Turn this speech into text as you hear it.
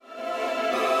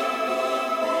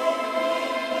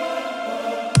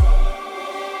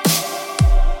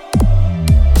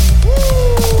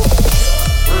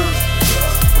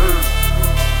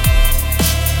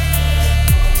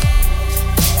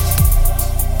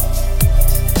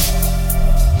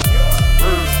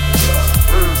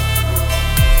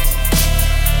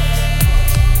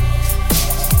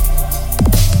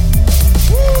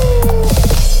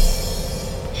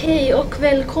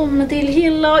välkomna till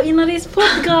Hilla och Inaris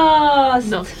podcast!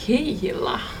 No, hej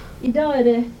Hilla! Idag är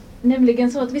det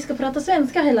nämligen så att vi ska prata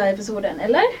svenska hela episoden,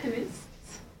 eller?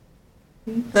 Visst.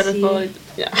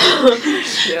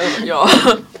 Joo,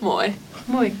 moi.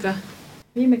 Moikka!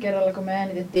 Viime kerralla kun me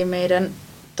äänitettiin meidän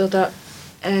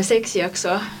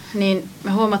seksijaksoa, niin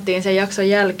me huomattiin sen jakson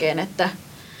jälkeen, että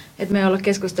me ei olla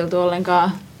keskusteltu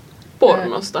ollenkaan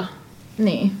Pornosta.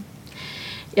 Niin.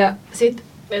 Ja sitten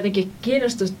me jotenkin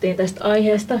kiinnostuttiin tästä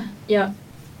aiheesta ja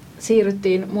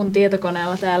siirryttiin mun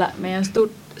tietokoneella täällä meidän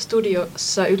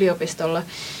studiossa yliopistolla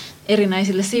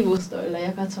erinäisille sivustoille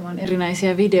ja katsomaan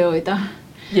erinäisiä videoita.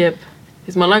 Jep.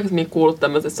 Siis mä oon aikaisemmin kuullut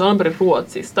tämmöisestä, se on perin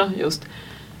Ruotsista, just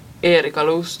Erika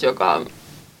Lust, joka on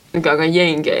aika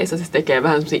jenkeissä, siis tekee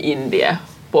vähän semmosia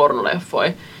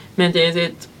indie-pornoleffoja. Mentiin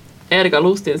sit Erika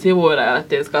Lustin sivuille ja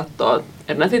alettiin katsoa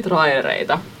erinäisiä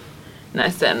trailereita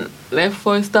näistä sen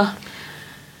leffoista.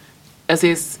 Ja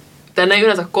siis tänne ei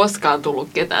yleensä koskaan tullut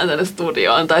ketään tänne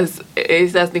studioon, tai siis ei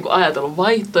sitä niinku ajatellut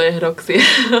vaihtoehdoksi.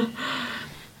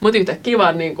 Mutta yhtäkkiä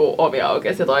vaan niinku ovi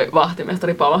aukesi ja toi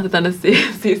vahtimestari pamahti tänne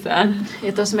sisään.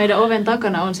 Ja tuossa meidän oven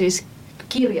takana on siis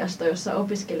kirjasto, jossa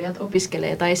opiskelijat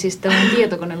opiskelee, tai siis tämmöinen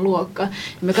tietokoneluokka. Ja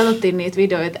me katsottiin niitä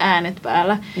videoita äänet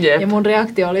päällä. Jep. Ja mun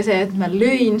reaktio oli se, että mä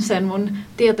lyin sen mun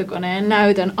tietokoneen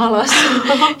näytön alas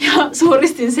ja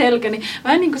suoristin selkäni.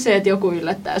 Vähän niin kuin se, että joku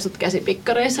yllättää sut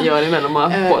käsipikkareissa. Joo,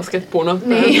 nimenomaan posket punottaa.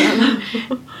 Niin.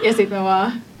 Ja sitten me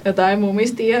vaan jotain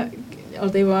mumistiin ja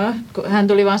oltiin vaan, hän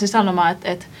tuli vaan siis sanomaan,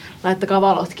 että laittakaa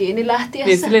valot kiinni lähtiessä.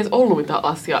 Niin sillä ei ollut mitään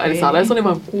asiaa. Eli Sales oli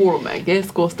vaan kuulumeen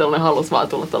keskustelun ja halusi vaan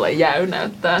tulla tuolla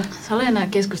jäynäyttää. Sale nämä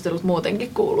keskustelut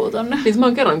muutenkin kuuluu tonne. Niin mä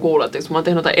oon kerran kuullut, että jos mä oon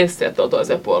tehnyt jotain esseet tuolla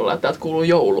toisella puolella, että täältä kuuluu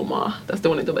joulumaa tästä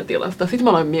Unituben-tilasta. Sitten mä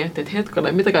aloin miettiä, että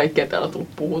hetkonen, mitä kaikkea täällä on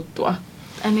tullut puhuttua.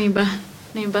 Niinpä.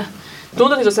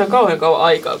 Tuntuu siis tosiaan kauhean kauan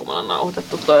aikaa, kun mä oon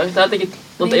nauhoitettu toi. Tää jotenkin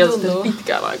ei ole sitten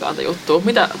pitkään aikaan tämä juttu.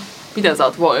 Miten sä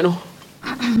oot voinut?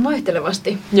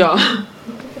 Vaihtelevasti. Joo.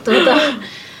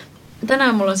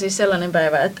 Tänään mulla on siis sellainen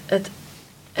päivä, että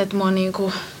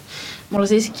mulla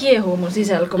siis kiehuu mun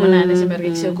sisällä, kun mä näen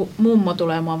esimerkiksi joku mummo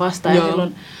tulee mua vastaan ja sillä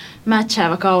on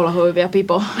matchäävä kaulahuivi ja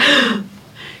pipo.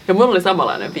 Ja mulla oli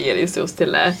samanlainen fiilis just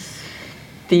silleen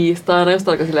tiistaina,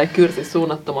 josta alkoi silleen kyrsi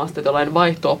suunnattomasti, että jollain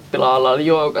vaihto-oppilaalla oli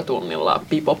joogatunnilla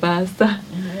pipo päässä.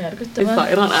 Järkyttävää.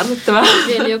 Sairaan ärsyttävää.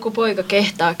 Vielä joku poika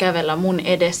kehtaa kävellä mun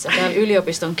edessä täällä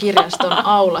yliopiston kirjaston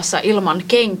aulassa ilman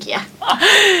kenkiä.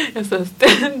 Ja se on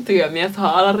sitten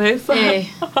työmieshaalareissa. Ei.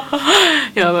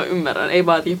 Ja mä ymmärrän, ei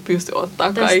vaan pysty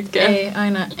ottaa kaikkea. Ei.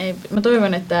 Mä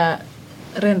toivon, että tää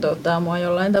rentouttaa mua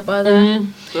jollain tapaa.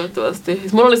 Toivottavasti.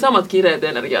 Siis mulla oli samat kireet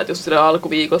energiat just silleen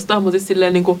alkuviikosta, mutta siis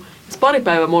silleen niinku, pari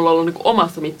päivää mulla on ollut niinku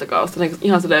omassa mittakaavassa niinku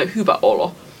ihan silleen hyvä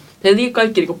olo. Ja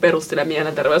kaikki niinku perustelee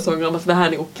mielenterveysongelmat,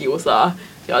 vähän niinku kiusaa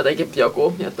ja jotenkin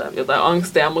jotain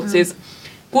angsteja, mutta siis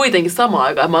kuitenkin samaan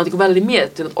aikaan mä oon niinku välillä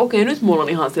miettinyt, että okei, nyt mulla on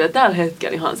ihan silleen, tällä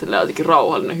hetkellä ihan silleen jotenkin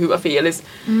rauhallinen, hyvä fiilis.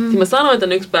 Sitten mä sanoin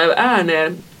tän yksi päivä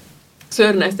ääneen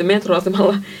Sörnäisten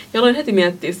metroasemalla ja aloin heti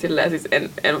miettiä silleen, siis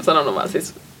en sanonut vaan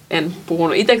siis, en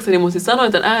puhunut itsekseni, mutta siis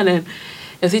sanoin tän ääneen.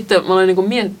 Ja sitten mä aloin niinku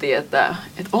miettiä, että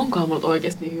onkohan mulla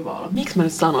oikeasti niin hyvä olla. Miksi mä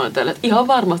nyt sanoin tälle, että ihan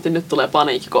varmasti nyt tulee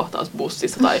paniikkikohtaus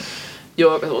bussissa tai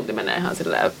joogatunti menee ihan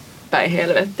silleen päin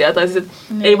helvettiä. Tai siis,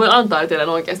 ei voi antaa itselleen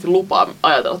oikeasti lupaa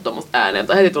ajatella tuommoista ääneen.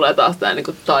 Tai heti tulee taas tää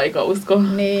niinku taikausko.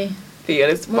 Niin.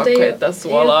 Fiilis, pakko heittää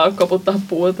suolaa, koputtaa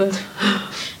puuta.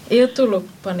 Ei ole tullut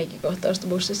paniikkikohtausta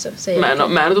bussissa sen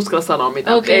jälkeen. Mä en nyt uskalla sanoa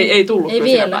mitään. Okay. Ei tullut ei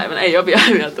vielä. Päivänä. Ei ole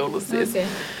vielä tullut siis. Okay.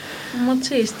 Mut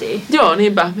siistii. Joo,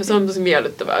 niinpä. Ja se on tosi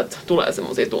miellyttävää, että tulee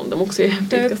semmosia tuntemuksia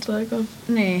pitkästä aikaa.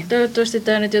 Niin, toivottavasti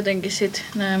tää nyt jotenkin sit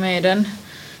nää meidän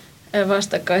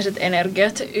vastakkaiset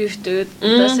energiat yhtyy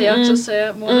tässä jaksossa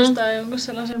ja muodostaa jonkun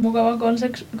sellaisen mukavan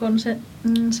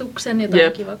konsensuksen, jota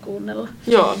on kiva kuunnella.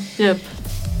 Joo, jep.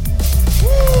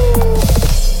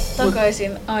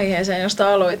 Takaisin aiheeseen,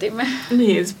 josta aloitimme.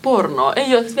 Niin, siis pornoa.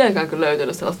 Ei ole siis vieläkään kyllä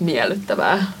löytynyt sellaista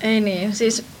miellyttävää. Ei niin,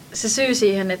 siis se syy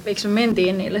siihen, että miksi me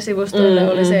mentiin niille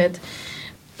sivustoille oli se, että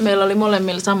meillä oli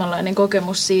molemmilla samanlainen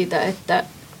kokemus siitä, että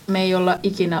me ei olla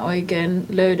ikinä oikein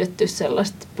löydetty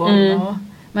sellaista pornoa.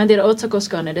 Mä en tiedä, ootko sä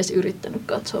koskaan edes yrittänyt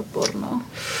katsoa pornoa?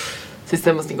 Siis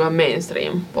semmoista niinku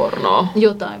mainstream pornoa.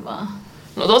 Jotain vaan.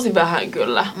 No tosi vähän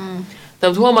kyllä.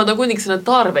 Mutta huomaa, että on kuitenkin sellainen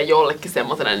tarve jollekin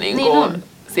semmoiselle niinku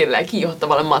silleen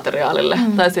kiihottavalle materiaalille.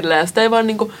 Tai silleen, sitä ei vaan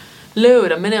niinku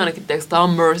löydä. Menee ainakin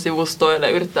Tumblr-sivustoille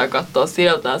ja yrittää katsoa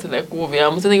sieltä silleen kuvia.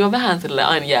 Mutta se niinku vähän silleen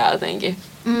aina jää jotenkin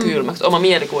kylmäksi. Oma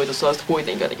mielikuvitus olisi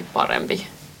kuitenkin jotenkin parempi.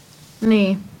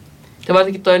 Niin. Ja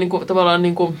varsinkin toi niinku, tavallaan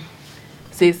niinku,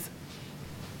 siis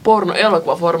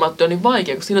porno-elokuvaformaatti on niin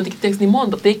vaikea, kun siinä on niin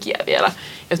monta tekijää vielä.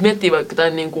 Jos miettii vaikka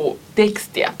jotain niinku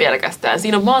tekstiä pelkästään,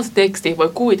 siinä on vaan se teksti,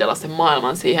 voi kuvitella sen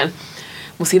maailman siihen.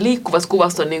 Mutta siinä liikkuvassa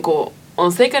kuvassa on, niinku,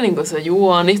 on sekä niinku se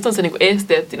juonista, on se niinku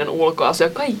esteettinen ulkoasu ja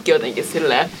kaikki jotenkin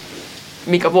silleen,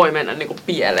 mikä voi mennä niinku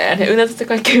pieleen. Ja yleensä se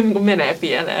kaikki niinku menee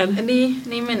pieleen.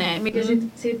 Niin menee. Mikä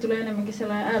siitä tulee enemmänkin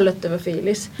sellainen ällöttävä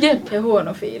fiilis. Jep. Ja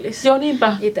huono fiilis. Joo,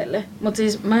 niinpä. Itelle. Mutta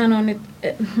siis mähän on nyt,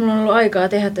 mulla on ollut aikaa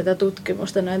tehdä tätä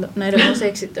tutkimusta näiden mun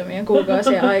seksittömien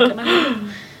kuukausien aikana.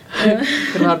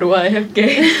 Graduaihe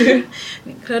kehittyy.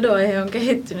 Graduaihe on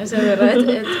kehittynyt sen verran,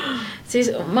 että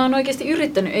siis mä oon oikeasti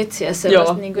yrittänyt etsiä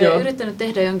sellaista ja yrittänyt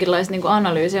tehdä jonkinlaista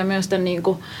analyysiä myös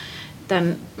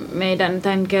tämän meidän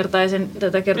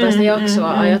tätä kertaista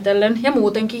jaksoa ajatellen ja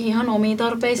muutenkin ihan omiin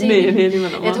tarpeisiin. Niin,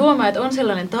 nimenomaan. Et huomaa, että on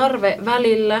sellainen tarve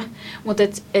välillä, mutta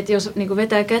et jos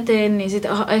vetää käteen, niin sit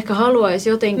ehkä haluaisi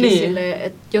jotenkin silleen,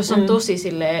 että jos on tosi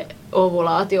silleen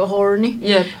ovulaatio horny,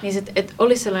 niin sit, et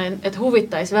olisi sellainen, että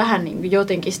huvittaisi vähän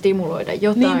jotenkin stimuloida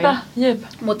jotain. Niinpä, jep.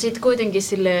 Mutta sitten kuitenkin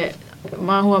silleen,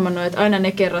 mä oon huomannut, että aina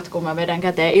ne kerrat, kun mä vedän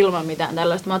käteen ilman mitään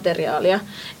tällaista materiaalia,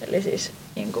 eli siis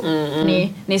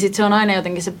niin sit se on aina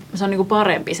jotenkin se on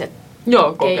parempi se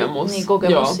kokemus.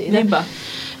 Kokemus siitä. Niinpä.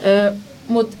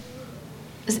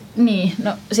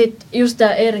 No sit just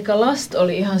tää Erika Last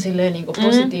oli ihan silleen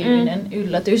positiivinen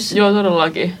yllätys. Joo,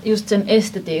 todellakin. Just sen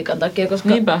estetiikan takia, koska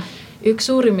yksi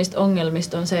suurimmista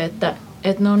ongelmista on se, että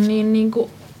ne on niin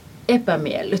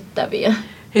epämiellyttäviä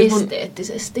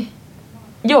esteettisesti.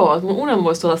 Joo, mun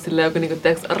unelmoisi olla silleen joku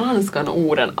Ranskan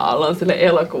uuden aallon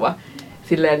elokuva.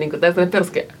 Silleen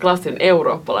klassinen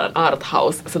eurooppalainen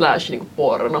arthouse /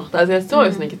 porno. Tai silleen, se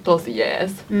olisi tosi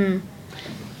jees.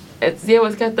 Että siihen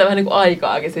voisi käyttää vähän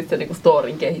aikaakin sitten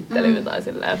storin kehittelyyn tai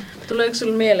silleen. Tuleeko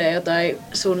sulle mieleen jotain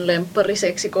sun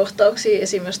lemppariseksikohtauksia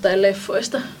esimerkiksi jostain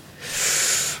leffoista?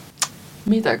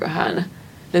 Mitäköhän?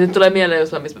 Ja nyt tulee mieleen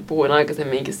mistä mä puhuin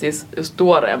aikaisemminkin, siis just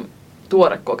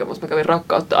tuore kokemus. Mä kävin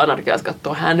Rakkautta anarkiassa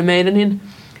kattoo Handmaidenin.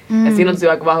 Ja siinä on tosi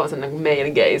aika vahva sellainen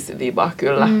male gaze viba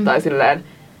kyllä. Tai silleen,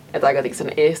 että aika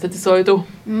estetisoitu.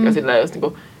 Ja silleen just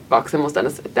kaksi semmoista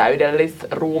täydellistä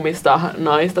ruumista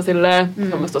naista silleen.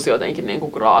 Semmoista tosi jotenkin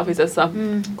graafisessa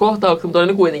kohtauksessa, mutta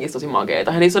oli kuitenkin tosi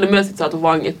makeita. Ja niissä oli myös saatu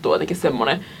vangittua jotenkin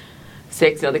semmoinen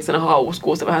seksi, jotenkin sellainen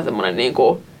hauskuus ja vähän semmoinen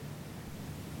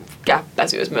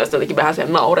käppäisyys myös, jotenkin vähän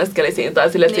sen naureskeli siinä,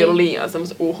 tai silleen, että se ei ollut liian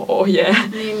semmoista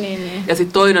Niin. Ja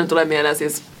sitten toinen tulee mieleen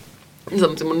siis, se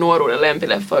on mun nuoruuden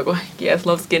lempileffa, joku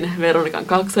Kieslowskin Veronikan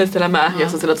kaksoiselämää,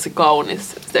 jossa on sillä tosi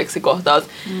kaunis seksikohtaus.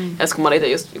 Ja kun mä olin itse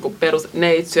just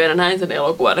perusneitsyönä ja näin sen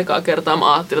elokuvan ekaa kertaa,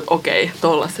 mä ajattelin, että okei,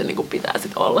 tolla se pitää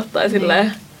sit olla, tai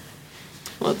silleen.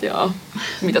 Mut joo,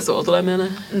 mitä sulla tulee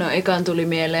mieleen? No ekaan tuli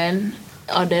mieleen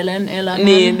Adelen elämän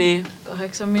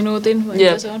 8 minuutin, vai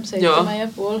mitä se on,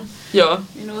 7,5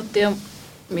 minuuttia,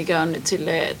 mikä on nyt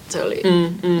silleen, että se oli,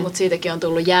 mutta siitäkin on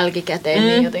tullut jälkikäteen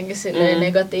niin jotenkin silleen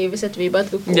negatiiviset vibat,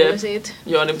 kun kuuli siitä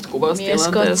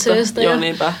mieskatseesta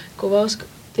ja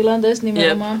kuvaustilanteesta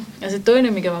nimenomaan. Ja sitten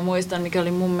toinen, mikä mä muistan, mikä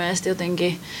oli mun mielestä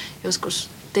jotenkin joskus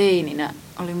teininä,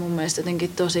 oli mun mielestä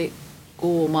jotenkin tosi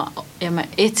kuuma, ja mä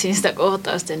etsin sitä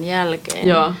kohtaa sen jälkeen.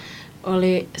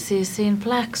 Oli siis siinä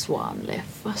Black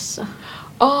Swan-leffassa.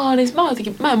 Niin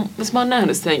mä oon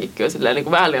nähnyt senkin kyllä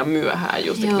silleen vähän liian myöhään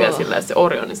just, että vielä silleen se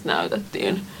Orionissa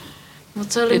näytettiin.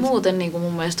 Mutta se oli muuten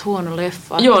mun mielestä huono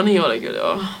leffa. Joo, niin oli kyllä,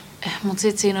 joo. Mutta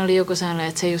sitten siinä oli joku sellainen,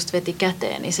 että se just veti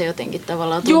käteen, niin se jotenkin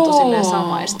tavallaan tuntui silleen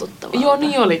samaistuttavalta. Joo,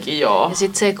 niin olikin, joo. Ja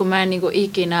sitten se, kun mä en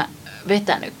ikinä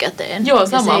vetänyt käteen. Joo,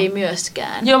 sama. Ja se ei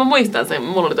myöskään. Joo, mä muistan sen.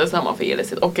 Mulla oli toi sama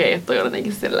fiilis, että okei, että toi on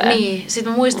jotenkin silleen. Niin, sit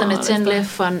mä muistan, että sen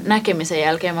leffan näkemisen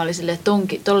jälkeen mä olin silleen, että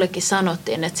tollekin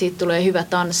sanottiin, että siitä tulee hyvä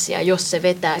tanssia, jos se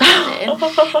vetää käteen.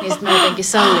 Niin sit mä jotenkin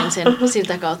sallin sen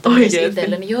siltä kautta myös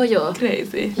itselleni. Joo.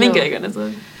 Crazy. Minkä ikäinen se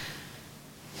oli?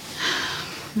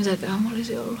 Mitäköhän mä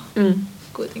olisin ollut?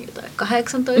 Kuitenkin tai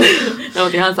 18. No,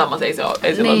 mutta ihan sama, se ei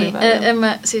ole niin en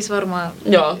mä siis varmaan,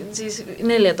 siis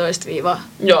 14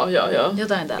 Joo.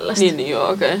 Jotain tällaista. Niin, joo,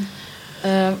 okei.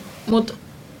 Mut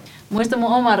muistan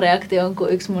mun oman reaktion, kun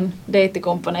yksi mun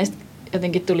deittikumppaneista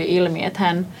jotenkin tuli ilmi, että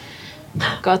hän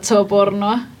katsoo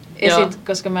pornoa. Ja sit,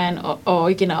 koska mä en oo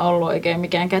ikinä ollut oikein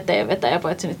mikään käteenvetäjä,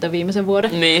 paitsi nyt tämän viimeisen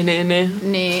vuoden.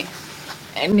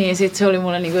 Niin sit se oli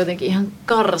mulle jotenkin ihan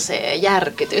karsea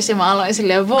järkytys ja mä aloin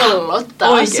silleen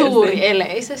vollottaa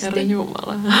suurieleisesti. Herra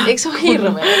Jumala. Eikö se ole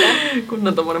hirveetä?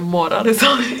 Kunnon tommonen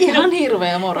moralisointi. Ihan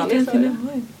hirveä moralisointi.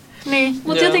 Niin,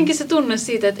 mutta jotenkin se tunne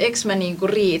siitä, että eks mä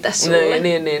riitä sulle.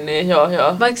 Niin, joo.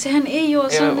 Vaikka sehän ei oo,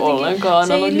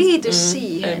 se ei liity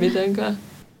siihen. Ei mitenkään.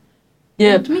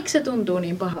 Mutta miksi se tuntuu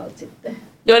niin pahalta sitten?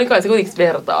 Joo, niin kai se kuitenkin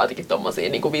vertaa jotenkin tommosia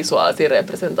niinku visuaalisia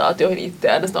representaatioihin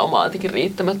itseään, sitä omaa jotenkin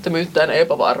riittämättömyyttään ja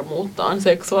epävarmuuttaan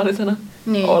seksuaalisena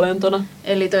olentona.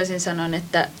 Eli toisin sanoen,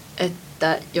 että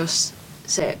jos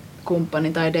se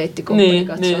kumppani tai deittikumppani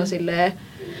katsoo silleen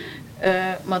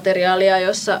materiaalia,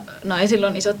 jossa naisilla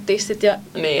on isot tissit ja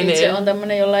itse on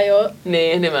tämmöinen, jolla ei ole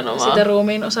sitä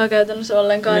ruumiin osaa käytännössä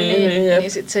ollenkaan,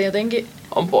 niin sit se jotenkin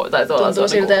tuntuu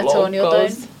siltä, että se on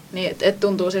jotain. Niin, et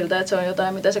tuntuu siltä, että se on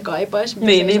jotain, mitä se kaipaisi,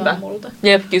 mitä se saa multa.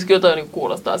 Jep, kyllä toi niinku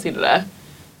kuulostaa silleen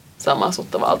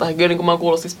samasuttavalta. Ja kyllä niinku mä oon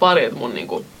kuullut siis pari, että mun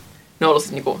niinku, ne on ollut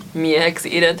siis niinku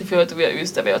mieheksi identifioituvia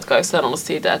ystäviä, jotka on sanonut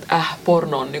siitä, että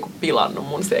porno on niinku pilannut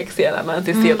mun seksielämään.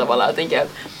 Siis sillä tavalla jotenkin,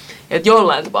 että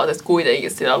jollain tapaa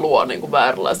kuitenkin siinä luo niinku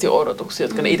vääränlaisia odotuksia,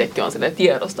 jotka ne itsekin on silleen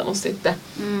tiedostanut sitten.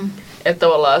 Että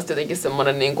tavallaan jotenkin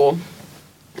semmoinen niinku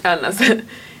ns.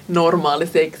 Normaali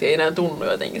seksi ei enää tunnu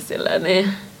jotenkin silleen, niin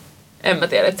en mä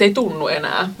tiedä, että se ei tunnu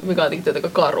enää, mikä on jotenkin aika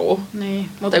karua. Niin.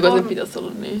 Tai kun se pitäisi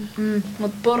olla niin.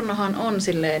 Mutta pornohan on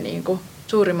silleen niinku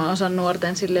suurimman osan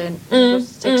nuorten silleen niinku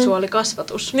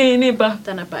seksuaalikasvatus niinpä.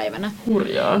 Tänä päivänä.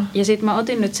 Hurjaa. Ja sit mä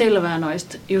otin nyt selvää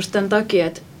noista just tämän takia,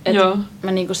 että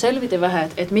mä niinku selvitin vähän,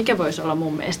 että mikä voisi olla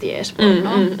mun mielestä jees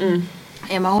pornoa.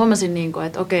 Ja mä huomasin, niinku,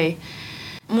 että okei,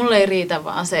 mulle ei riitä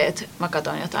vaan se, että mä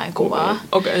katon jotain kuvaa.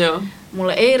 Joo.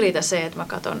 Mulle ei riitä se, että mä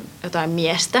katon jotain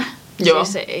miestä. Joo.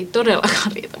 Siis se ei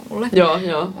todellakaan riitä mulle.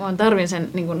 Joo. Mä tarvin sen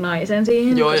niin kuin naisen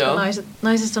siihen, koska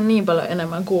naisissa on niin paljon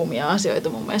enemmän kuumia asioita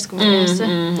mun mielestä kuin miehessä.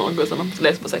 On kyllä sanonut, että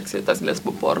lesboseksi tai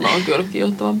lesboporno on kyllä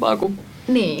kiihottavampaa kuin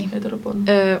heteroporno.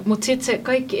 Mutta sitten se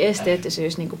kaikki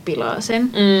esteettisyys niin kuin pilaa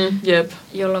sen,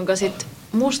 jolloin sitten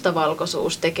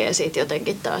mustavalkoisuus tekee siitä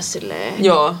jotenkin taas silleen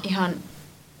ihan,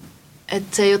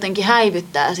 että se jotenkin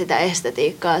häivyttää sitä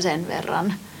estetiikkaa sen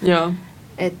verran. Joo.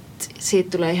 Että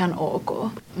siitä tulee ihan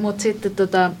ok. Mutta sitten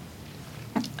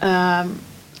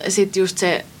sit just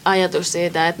se ajatus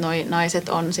siitä, että noi naiset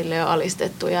on sille jo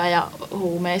alistettuja ja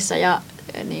huumeissa ja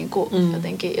niinku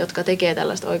jotenkin, jotka tekee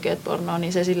tällaista oikeat pornoa,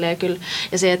 niin se silleen kyllä,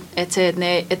 ja se, että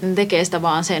ne tekee sitä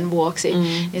vaan sen vuoksi,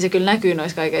 niin se kyllä näkyy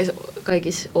noissa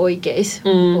kaikissa oikeissa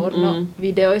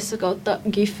pornovideoissa kautta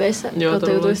giffeissä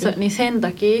kautta jutuissa, niin sen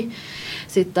takia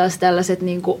sitten taas tällaiset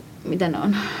niinku, mitä ne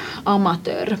on,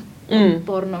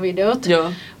 pornovideot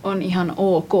on ihan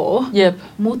ok,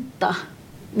 mutta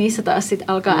niissä taas sitten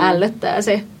alkaa ällöttää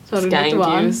se,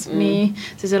 niin,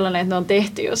 se sellainen, että ne on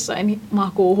tehty jossain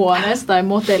makuuhuoneessa tai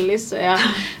motellissa ja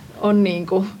on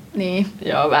niinku, niin.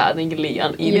 Joo, vähän jotenkin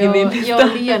liian inhimillistä.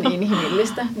 Joo, liian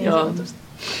inhimillistä, niin sanotusti.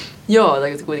 Joo,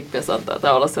 tai se kuitenkin pitäisi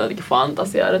antaa olla se jotenkin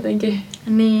fantasia jotenkin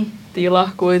tila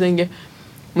kuitenkin.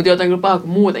 Mutta jotain kyllä paha, kun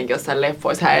muutenkin jossain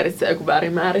leffoissa häiritsee joku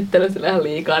värimäärittely sille ihan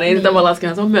liikaa. Niin tavallaan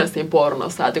se on myös siinä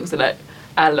pornossa, että joku sille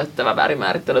ällöttävä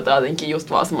värimäärittely tai jotenkin just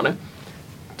vaan semmoinen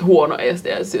huono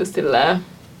esteisyys silleen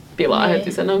pilaa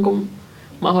heti sen jonkun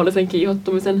mahdollisen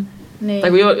kiihottumisen. Tai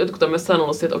kun jotkut on myös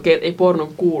sanonut siitä, että okei, ei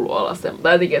pornon kuulu olla se,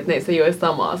 tai jotenkin, että se ei ole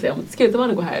sama asia, mutta se vaan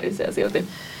niin häiritsee silti.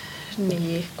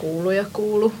 Niin, kuulu ja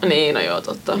kuulu. Niin, no joo,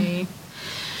 totta. Niin.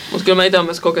 Mutta kyllä mä itse olen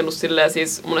myös kokenut silleen,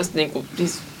 siis mun mielestä niinku,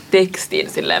 siis tekstiin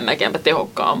silleen melkeinpä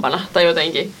tehokkaampana. Tai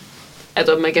jotenkin,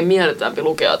 että on melkein miellyttävämpi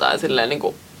lukea jotain silleen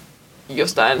niinku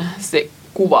jostain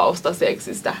kuvausta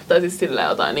seksistä. Tai siis silleen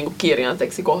jotain niinku kirjan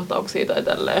seksikohtauksia tai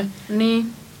tälleen.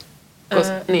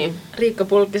 Niin. Riikka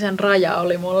Pulkkisen Raja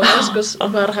oli mulla joskus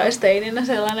varhaisteininä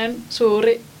sellainen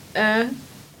suuri,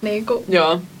 niinku,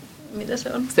 mitä se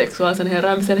on? Seksuaalisen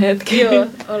heräämisen hetki. Joo,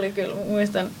 oli kyllä.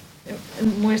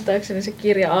 Muistaakseni se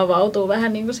kirja avautuu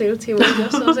vähän niin kuin siltä sivulta,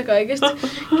 jossa on se kaikista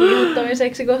kiihottavin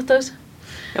seksikohtaus.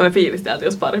 Ja me fiilisteltiin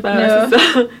jos pari päivää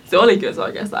se oli kyllä se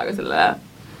oikeastaan aika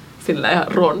sillä ihan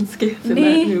ronski,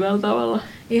 hyvällä tavalla.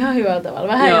 Ihan hyvällä tavalla.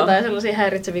 Vähän jotain sellaisia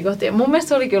häiritseviä kohtia. Mun mielestä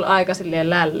se oli kyllä aika silleen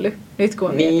lälly, nyt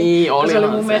kun mietin. Se oli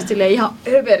mun mielestä silleen ihan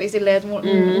överi silleen, että mun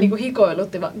niinku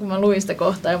hikoilutti, kun mä luin sitä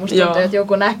kohtaa ja musta tuntuu, että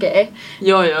joku näkee.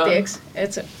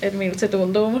 Tiedätkö, että miltä se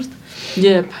tuntuu musta.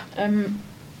 Jep.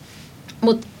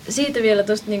 Mutta siitä vielä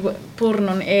tuosta niinku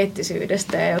pornon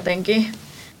eettisyydestä ja jotenkin,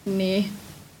 niin,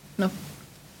 no,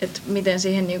 että miten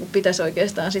siihen niinku pitäisi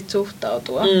oikeastaan sit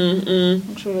suhtautua.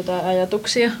 Onko sulla jotain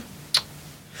ajatuksia?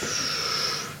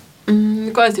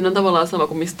 Kai siinä on tavallaan sama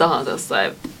kuin mistä tahansa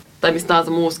jossain, tai mistä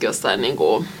tahansa muuskin jossain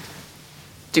niinku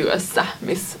työssä,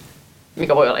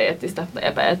 mikä voi olla eettistä tai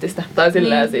epäeettistä. Tai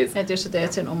silleen siis. Että jos sä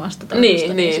teet sen omasta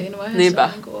tahdosta, niin siinä vaiheessa on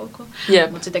niinku ok.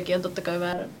 Mutta sitäkin on totta kai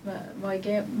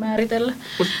vaikea määritellä.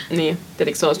 Niin,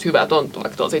 tietenkin se on hyvä tonttu,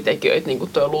 vaikka tuollaisia tekijöitä, niin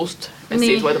kuin tuo Lust. Että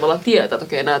siitä voi tavallaan tietää, että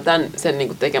okei, sen niin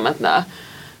kuin tekemät nämä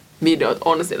videot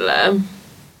on silleen,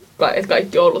 että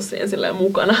kaikki on ollut siinä silleen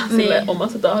mukana silleen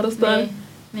omassa tahdostaan. Niin,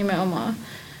 nimenomaan.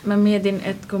 Mä mietin,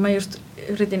 että kun mä just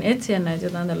yritin etsiä näitä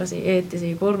jotain tällaisia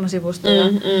eettisiä pornosivustoja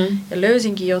ja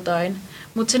löysinkin jotain.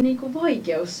 Mutta se niinku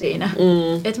vaikeus siinä,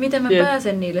 että miten mä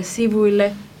pääsen niille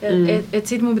sivuille, että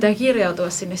sit mun pitää kirjautua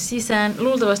sinne sisään.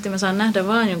 Luultavasti mä saan nähdä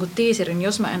vaan jonkun teaserin,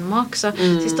 jos mä en maksa.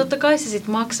 Siis totta kai se sit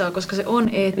maksaa, koska se on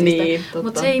eettistä,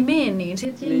 mutta se ei mene niin.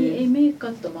 Sit ei mene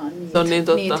katsomaan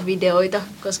niitä videoita,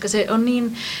 koska se on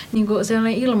niin niinku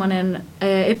sellainen ilmainen,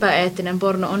 epäeettinen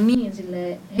porno on niin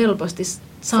helposti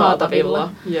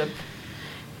saatavilla. Jep.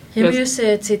 Ja myös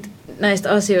se, että sit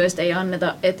näistä asioista ei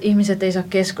anneta, että ihmiset ei saa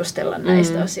keskustella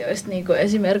näistä asioista. Niin kuin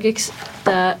esimerkiksi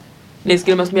tämä... Niin,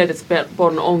 kyllä mä mietin, että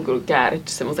porno on kyllä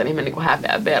kääritty semmoisen ihminen niin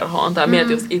häpeän verhoon. Tai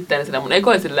mietin just itteeni sillä, mun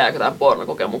ekoisille jotain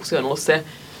pornokokemuksia on ollut se,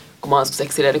 kun mä oon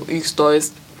silleen niin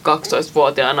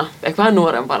 11-12-vuotiaana, ehkä vähän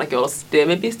nuorempanakin ollut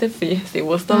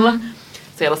demi.fi-sivustolla.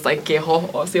 Siellä jossain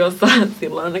keho-osiossa.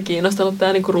 Silloin on kiinnostanut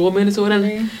tää niin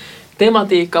ruumiillisuuden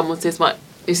tematiikka, mutta siis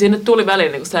sinne tuli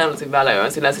väliin niin säännöllisin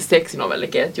välein sillä se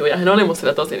seksinovelliketju, ja ne oli musta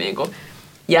sillä tosi niin kuin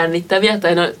jännittäviä,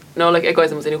 tai ne oli ekoja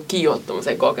semmoisia niin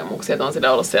kiihottumisen kokemuksia, että on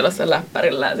sillä ollut siellä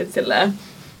läppärillä ja sitten sillä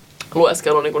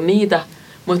lueskellut niin niitä,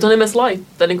 mutta on myös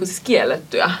laittaa niin siis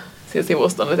kiellettyä sillä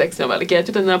sivustolla ne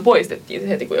seksinovelliketjut, että nämä poistettiin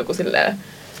heti, kun joku silleen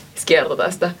kertoi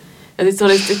tästä. Ja sitten se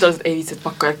oli, että ei vitsi, että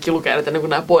pakko jälkeen lukea, että kun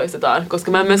nämä poistetaan,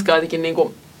 koska mä en myöskään jotenkin niin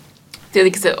kuin,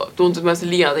 tietenkin se tuntui myös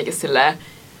liian jotenkin silleen,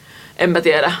 en mä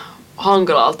tiedä,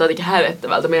 hankalalta, jotenkin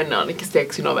hävettävältä mennä ainakin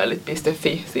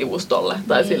seksinovellit.fi-sivustolle.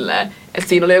 Tai silleen, että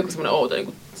siinä oli joku semmoinen outo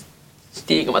niin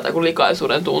stigma tai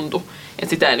likaisuuden tuntu, että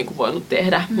sitä ei niin voinut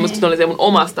tehdä. Mutta se oli se mun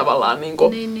omassa tavallaan niin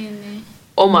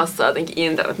omassa jotenkin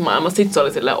internetmaailmassa. Sitten se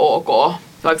oli silleen ok.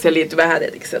 Vaikka siihen liittyy vähän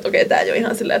tietenkin, että okei, tää ei ole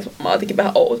ihan silleen, että mä oon jotenkin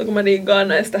vähän outo, kun mä digaan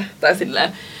näistä. Tai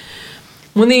silleen.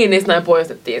 Mut niistä näin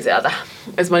poistettiin sieltä.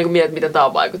 Ja mä niin mietin, miten tää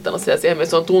on vaikuttanut siihen, missä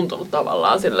se on tuntunut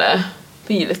tavallaan silleen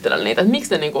fiilistellä niitä, että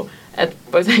miksi ne niinku, että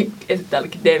voisi esittää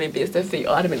jollekin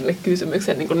demi.fi-adminille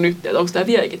kysymyksen niinku nyt, että onko tämä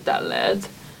vieläkin tälleen, että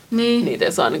niitä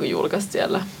ei saa niinku julkaista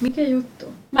siellä. Mikä juttu?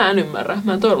 Mä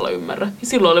en todella ymmärrä. Ja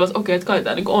silloin oli vasta okei, että kai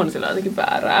tää niinku on sillä jotenkin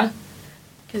väärää.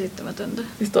 Käsittämätöntä.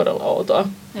 Siis todella outoa.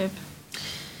 Jep.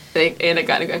 Ei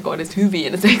nekään niinku ole niistä hyviä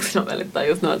ne seksinovellit, tai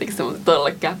just ne on jotenkin semmoista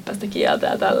todella käppäistä kieltä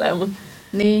ja tälleen, mutta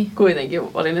kuitenkin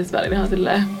oli ne välillä ihan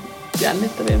silleen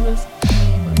jännittäviä myös.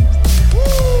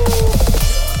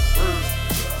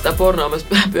 Tämä porno on myös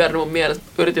pyörinyt mun mielessä.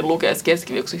 Yritin lukea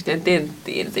keskiviikoksi yhteen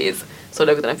tenttiin. Siis se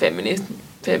oli joku tämmöinen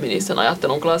feministisen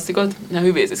ajattelun klassikot. Ja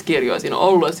hyviä siis kirjoja siinä on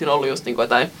ollut. Siinä on ollut just niinku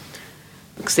jotain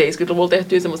 70-luvulla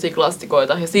tehtyjä semmoisia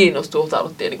klassikoita. Ja siinä just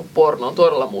suhtauduttiin niinku pornoon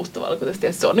todella mustavalkoisesti.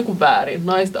 Ja se on niinku väärin.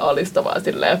 Naista alistavaa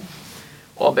silleen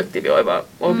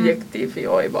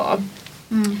objektifioivaa.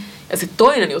 Ja sitten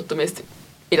toinen juttu, mistä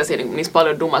mitä siinä niissä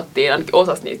paljon dumattiin, ainakin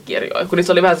osassa niitä kirjoja. Kun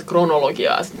niissä oli vähän se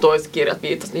kronologia ja sitten toiset kirjat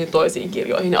viittasivat niihin toisiin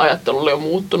kirjoihin ja ajattelu oli jo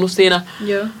muuttunut siinä.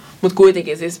 Mutta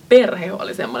kuitenkin siis perhe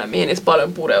oli semmoinen, mihin niissä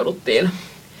paljon pureuduttiin.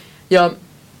 Ja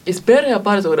siis perhe ja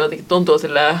parisuhde jotenkin tuntuu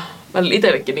silleen välillä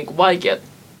itsellekin niinku vaikeat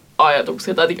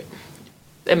ajatuksia tai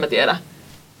en mä tiedä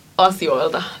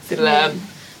asioilta. Silleen.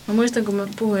 Mä muistan, kun mä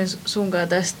puhuin sunkaan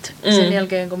tästä sen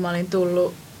jälkeen, kun mä olin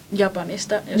tullut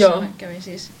Japanista, jossa mä kävin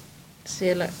siis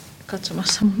siellä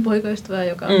katsomassa mun poikaystävää,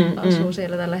 joka asuu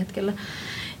siellä tällä hetkellä.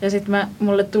 Ja sitten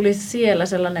mulle tuli siellä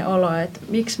sellainen olo, että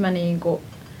miksi mä niinku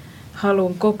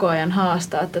haluan koko ajan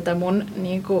haastaa tätä mun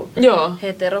niinku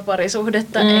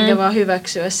heteroparisuhdetta, enkä vaan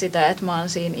hyväksyä sitä, että mä oon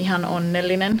siinä ihan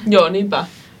onnellinen. Joo, niinpä.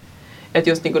 Että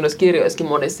just niin kuin noissa kirjoissakin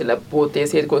monissa puhuttiin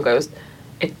siitä, kuinka just,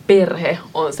 että perhe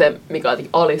on se, mikä jotenkin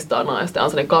alistaa naista, ja on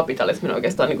sellainen kapitalismin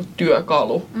oikeastaan niin kuin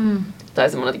työkalu. Tai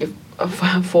semmoinen jotenkin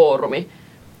foorumi.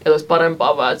 Ja olisi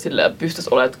parempaa vaan, että sillä pystyisi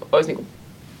olemaan, että olisi niinku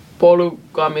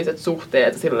polygamiset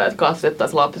suhteet sillä, että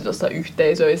kasvatettaisiin lapset jossain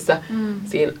yhteisöissä.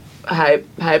 Siinä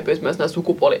häipyisi myös nämä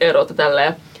sukupuolierot ja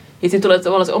tälleen. Ja sitten tulee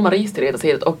tavallaan se oma ristiriita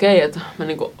siitä, että okei, että mä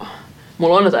niinku,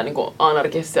 mulla on jotain niinku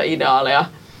anarkistisia ideaaleja.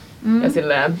 Ja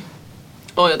silleen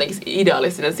on jotenkin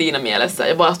idealistinen siinä mielessä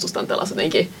ja vastustan tällaista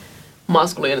jotenkin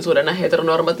maskuliinisuuden ja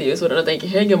heteronormatiivisuuden jotenkin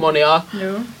hegemoniaa.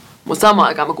 Mutta samaan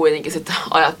aikaan mä kuitenkin sitten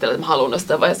ajattelen, että mä haluan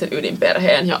nostaa vaiheessa sen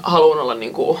ydinperheen ja haluan olla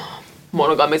niinku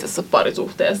monogamisessa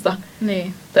parisuhteessa.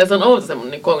 Niin. Tai se on outo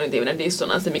semmoinen niin kognitiivinen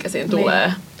dissonanssi, mikä siinä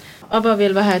tulee. Avaa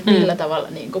vielä vähän, että millä tavalla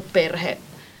niinku perhe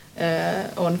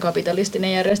on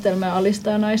kapitalistinen järjestelmä ja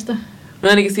alistaa naista. No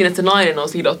ainakin siinä, että se nainen on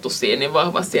sidottu siihen niin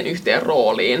vahvasti siihen yhteen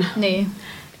rooliin. Niin.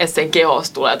 Että sen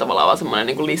kehosta tulee tavallaan vaan semmoinen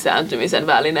niinku lisääntymisen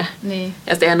väline. Niin.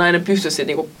 Ja sitten eihän nainen pysty sitten,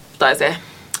 niinku, tai se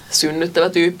synnyttävä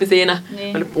tyyppi siinä.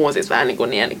 Niin. Mä nyt puhun siis vähän niinku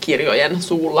niiden kirjojen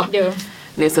suulla. Joo.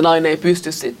 Niin se nainen ei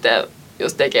pysty sitten,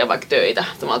 jos tekee vaikka töitä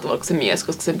samalla tavalla kuin se mies,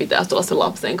 koska sen pitäisi tulla sen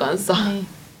lapsen kanssa. Niin.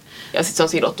 Ja sitten se on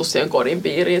sidottu siihen kodin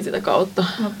piiriin sitä kautta.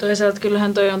 Mutta toisaalta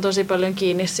kyllähän toi on tosi paljon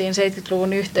kiinni siinä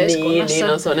 70-luvun yhteiskunnassa.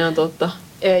 Niin, se on ihan totta.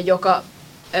 Joka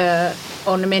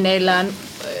on meneillään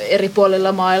eri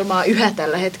puolilla maailmaa yhä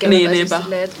tällä hetkellä. Niin, tai niinpä. siis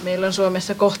silleen, että meillä on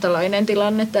Suomessa kohtalainen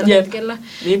tilanne tällä hetkellä.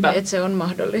 Että se on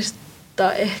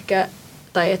mahdollista ehkä,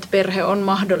 tai että perhe on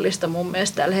mahdollista mun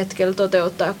mielestä tällä hetkellä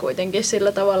toteuttaa kuitenkin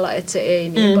sillä tavalla, että se ei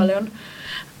niin paljon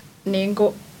niin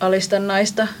kuin alista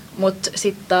naista. Mutta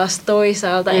sitten taas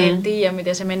toisaalta en tiedä,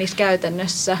 miten se menisi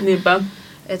käytännössä. Niinpä.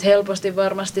 Että helposti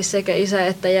varmasti sekä isä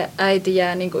että äiti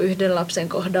jää niin kuin yhden lapsen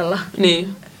kohdalla.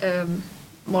 Niin.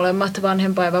 Molemmat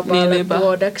vanhempainvapaalle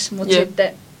vuodeksi, mutta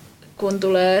sitten kun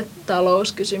tulee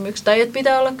talouskysymyksiä, tai että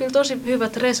pitää olla kyllä tosi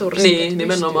hyvät resurssit, niin,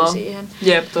 nimenomaan. Siihen.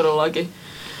 Jep, todellakin.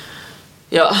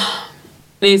 Ja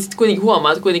niin sitten kuitenkin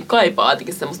huomaa, että kuitenkin kaipaa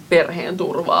jotenkin semmoista perheen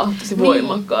turvaa tosi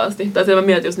voimakkaasti. Tai se mä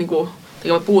mietin, jos niinku,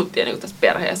 me puhuttiin niinku tästä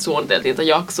perheessä, suunniteltiin tätä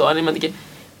jaksoa, niin mä jotenkin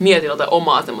mietin jotain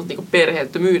omaa semmoista niinku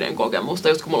perheettömyyden kokemusta,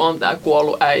 just kun mulla on tää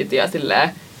kuollut äiti ja silleen,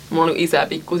 mulla on niinku isä ja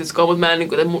pikkusisko, mutta mä en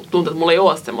niinku, tuntuu, että mulla ei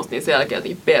ole semmoista niin selkeä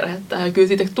jotenkin perhettä. Ja kyllä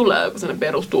siitä tulee joku sellainen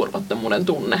perusturvattomuuden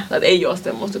tunne, tai että ei ole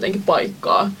semmoista jotenkin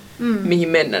paikkaa, mihin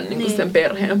mennä niinku sen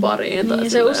perheen pariin. Tai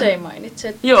niin, se usein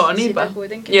mainitset niinpä. Sitä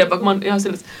kuitenkin. Jep, mä oon ihan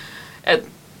silleen,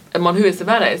 että mä oon hyvissä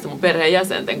väleissä mun perheen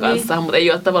jäsenten kanssa, mutta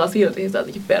ei ole tavallaan silti sitä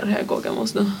jotenkin perheen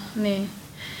kokemusta.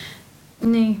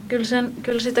 Niin,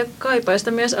 kyllä sitä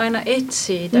kaipaista myös aina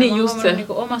etsii. Niin, just se. Niin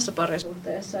kuin omassa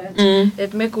parisuhteessa,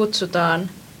 että me kutsutaan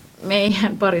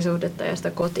meidän parisuhdetta ja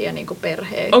sitä kotia niin kuin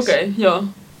perheeksi. Okei, joo.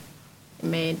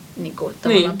 Niin kuin,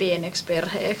 tavallaan pieneksi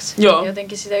perheeksi. Joo.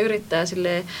 Jotenkin sitä yrittää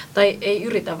silleen, tai ei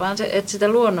yritä, vaan se, että sitä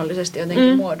luonnollisesti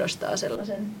jotenkin muodostaa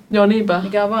sellaisen. Joo, niinpä.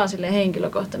 Mikä on vaan silleen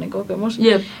henkilökohtainen kokemus.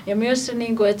 Jep. Ja myös se,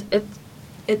 niin kuin,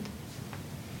 että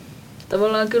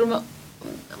tavallaan kyllä mä,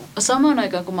 samaan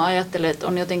aikaan kun mä ajattelen, että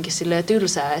on jotenkin silleen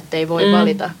tylsää, että ei voi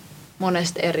valita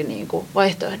monesta eri niin kuin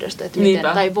vaihtoehdosta, että miten,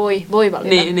 tai voi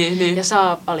valita ja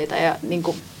saa valita ja niin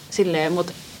kuin, silleen,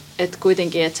 mutta et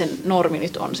kuitenkin, että sen normi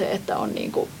nyt on se, että on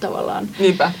niin kuin, tavallaan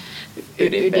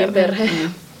ydinperhe.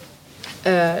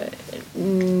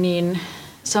 Niin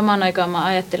samaan aikaan mä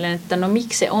ajattelen, että no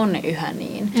miksi se on yhä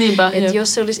niin. Että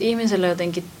jos se olisi ihmiselle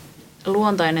jotenkin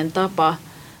luontainen tapa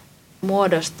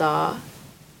muodostaa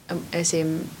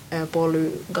esim.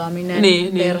 Polygaminen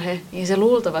perhe, niin se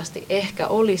luultavasti ehkä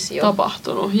olisi jo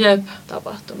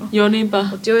tapahtunut. Joo, niinpä.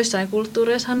 Mutta joissain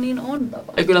kulttuureissahan niin on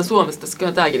tapahtunut. Ja kyllä Suomessa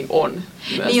tässä tämäkin on.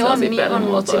 Niin on,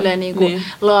 mutta silleen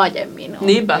laajemmin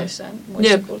on joissain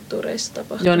muissa kulttuureissa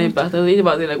tapahtunut. Joo, niinpä. Itse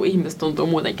vaan silleen, kun ihmiset tuntuu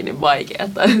muutenkin niin vaikeaa.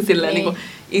 Tai silleen niin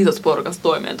isossa porukassa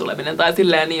toimeen tuleminen. Tai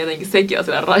silleen niin jotenkin sekin on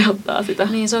silleen rajoittaa sitä.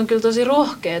 Niin, se on kyllä tosi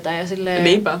rohkeeta ja silleen...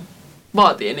 Niinpä.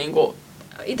 Vaatii niinku...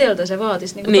 Iteltä se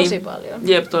vaatisi niinku tosi paljon.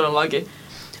 Jep, todellakin.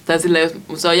 Tai silleen,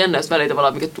 se on jännä, jos väliin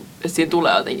tavallaan, mikä siinä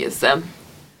tulee jotenkin se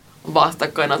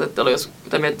vastakkainasettelu, jos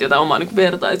miettii jotain omaa niin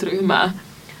vertaisryhmää,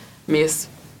 missä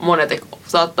monet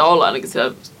saattaa olla ainakin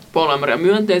siellä polyamoria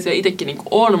myönteisiä, itsekin niin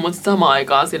on, mutta samaan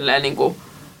aikaan silleen, niin kuin,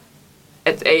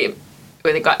 että ei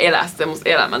kuitenkaan elä semmoista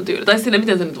elämäntyyliä. Tai silleen,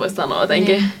 miten se nyt voisi sanoa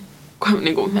jotenkin,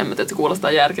 niin kuin, en mä tiedä, että se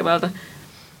kuulostaa järkevältä.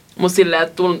 Mutta silleen,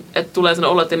 että tulee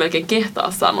sellainen olo, että ei melkein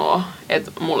kehtaa sanoa,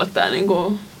 että mulle tämä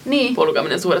niinku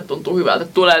polygaminen suhde tuntuu hyvältä.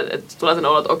 Että tulee sellainen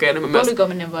olo, että okei, nyt mä myös...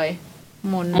 Polygaminen vai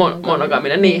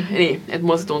monogaminen, niin. Että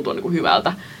mulle se tuntuu niinku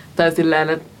hyvältä. Tai silleen,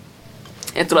 että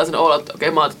tulee sellainen olo, että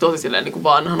okei, mä oon tosi silleen niinku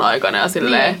vanhanaikainen ja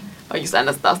silleen... Just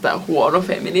ennäs taas tää huono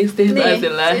feministi. Niin, tai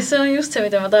silleen. Siis se on just se,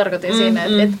 mitä mä tarkoitin siinä,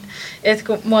 että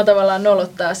kun mua tavallaan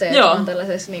nolottaa se, että on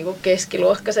tällaisessa niinku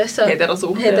keskiluokkaisessa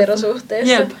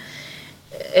heterosuhteessa. Jep.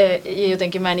 Ja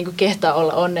jotenkin mä en niinku kehtaa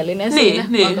olla onnellinen siinä,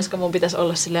 vaan koska mun pitäisi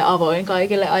olla sille avoin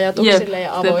kaikille ajatuksille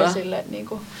ja avoin sille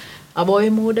niinku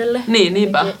avoimuudelle.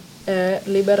 Niinpä.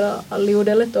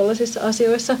 Liberaaliudelle tuollaisissa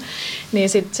asioissa. Niin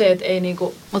sit se, että ei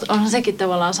niinku, mutta onhan sekin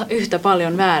tavallaan yhtä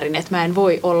paljon väärin, että mä en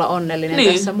voi olla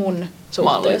onnellinen tässä mun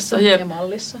suhteessa ja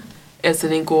mallissa. Että se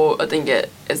niinku jotenkin,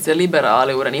 että se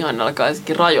liberaaliuden ihan alkaa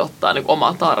rajoittaa niinku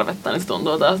omaa tarvetta, niin se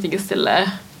tuntuu taas jotenkin silleen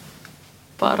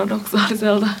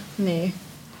paradoksaaliselta. Niin.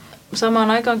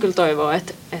 Samaan aikaan kyllä toivoo,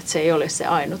 että se ei olisi se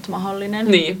ainut mahdollinen.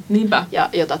 Niin, niinpä. Ja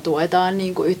jota tuetaan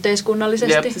niin kuin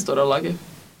yhteiskunnallisesti. Jep, siis todellakin.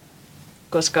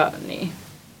 Koska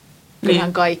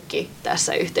kyllähän kaikki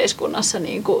tässä yhteiskunnassa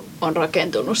niin kuin on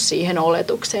rakentunut siihen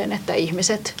oletukseen, että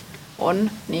ihmiset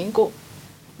on niin kuin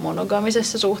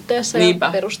monogamisessa suhteessa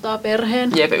ja perustaa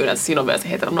perheen. Jep, yleensä siinä on vielä se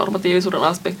heteronormatiivisuuden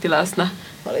aspekti läsnä.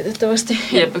 Valitettavasti.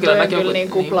 Jep, kyllä mäkin on kyllä niin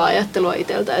kupla-ajattelua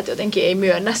itseltä, että jotenkin ei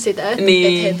myönnä sitä, että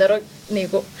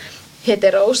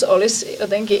heterous olisi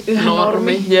jotenkin yhä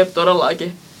normi. Jep,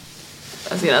 todellakin.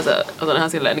 Siinä se on ihan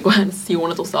silleen niin kuin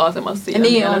siunatussa asemassa siinä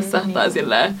mielessä. Tai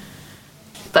silleen,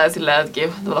 tai sillä hetki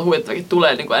tavallaan huvittavakin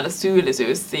tulee niin kuin aina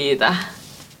syyllisyys siitä,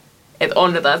 että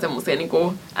on jotain semmoisia niin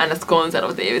kuin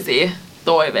NS-konservatiivisia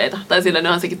toiveita. Tai sillä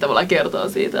ne sekin tavallaan kertoo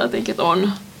siitä jotenkin, että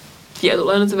on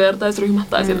tietynlainen se vertaisryhmä.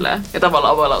 Tai silleen, ja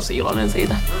tavallaan voi olla iloinen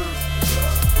siitä.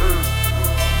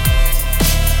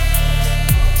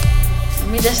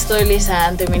 Mites toi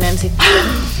lisääntyminen sitten?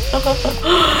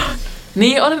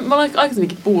 Niin, me ollaan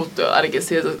aikaisemminkin puhuttu jo ainakin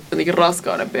siitä jotenkin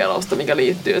raskauden pelosta, mikä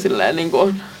liittyy silleen niin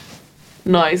kuin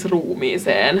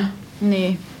naisruumiiseen.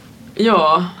 Niin.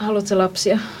 Joo. Haluatko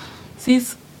lapsia?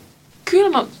 Siis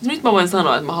kyllä nyt mä voin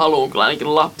sanoa, että mä haluan kyllä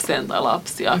ainakin lapsen tai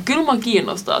lapsia. Kyllä mua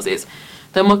kiinnostaa siis,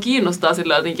 tai mua kiinnostaa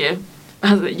sillä jotenkin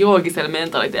vähän joogisella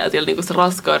mentaliteetillä niin kuin se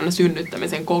raskauden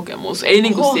synnyttämisen kokemus. Ei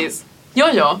niin kuin siis,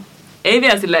 joo. Ei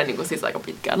vielä silleen niin kuin siis aika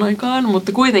pitkään aikaan,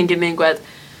 mutta kuitenkin niin kuin, että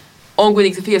on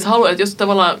kuitenkin se fiilis, että jos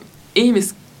tavallaan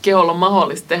ihmiskeholla on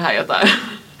mahdollista tehdä jotain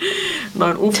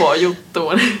noin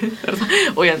ufo-juttua, niin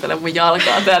ojentele mun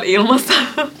jalkaa täällä ilmassa.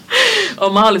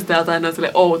 On mahdollista tehdä jotain noin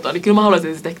silleen outoa, niin kyllä mä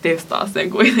haluaisin sitten testaa sen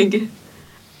kuitenkin.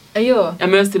 Joo. Ja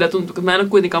myös sillä tuntuu, että mä en ole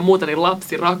kuitenkaan muuta niin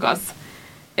lapsirakas.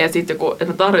 Ja sitten että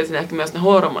mä tarvitsin ehkä myös ne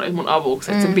hormonit mun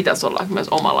avuksi, että sen pitäisi olla myös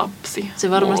oma lapsi.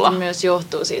 Se varmasti mulla. myös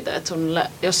johtuu siitä, että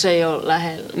jos ei ole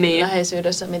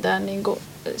läheisyydessä mitään niinku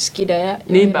skidejä,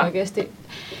 joihin oikeasti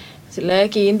silleen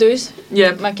kiintyisi.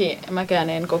 Yep. Mäkään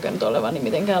en kokenut olevani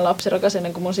mitenkään lapsirakas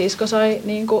ennen kuin mun sisko sai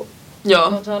niinku,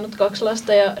 on saanut 2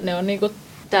 lasta ja ne on niinku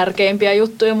tärkeimpiä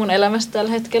juttuja mun elämässä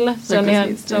tällä hetkellä. Se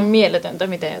on mieletöntä,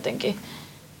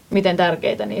 miten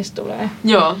tärkeitä niistä tulee.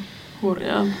 Joo,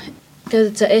 hurjaa.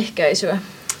 Käytät sä ehkäisyä?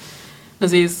 No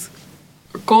siis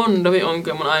kondomi on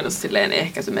kyllä mun ainoa silleen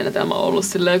ehkäisymenetelmä ollut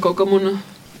silleen koko mun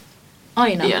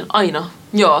aina.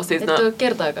 Joo, siis et ole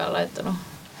kertaakaan laittanut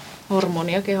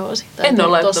hormonia kehoosi? En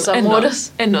ole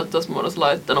tuossa muodossa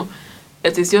laittanut.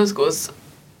 Et siis joskus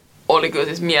oli kyllä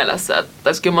siis mielessä,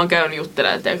 että kyllä mä oon käynyt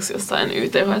juttelemaan jossain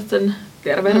YTHS:n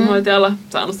terveydenhoitajalla,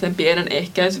 saanut sen pienen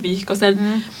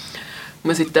ehkäisyvihkosen.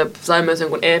 Mä sitten sain myös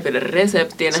jonkun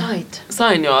e-pillerin-reseptin.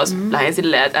 Sain joo. Lähdin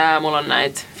silleen, että mulla on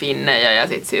näitä finnejä ja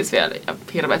sit siis vielä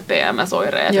hirveät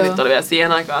PMS-oireet. Ja sitten oli vielä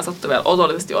siihen aikaan sattu vielä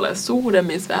otollisesti olemaan suhde,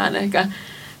 missä vähän ehkä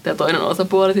tämä toinen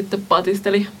osapuoli sitten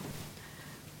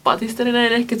patisteli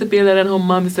näin ehkäisypillerin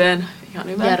hommaamiseen. Ihan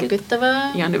hyvä.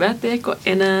 Järkyttävää. Ihan hyvä, teekö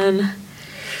enää.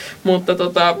 Mutta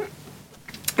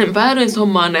päädyin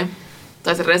hommaan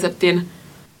sen reseptin.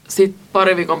 Sitten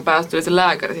pari viikon päästä tuli se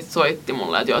lääkäri, sit soitti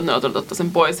mulle, että ne on ottaa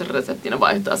sen pois sen reseptin ja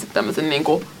vaihtaa sitten tämmöisen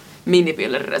niinku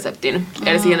minipillerireseptin.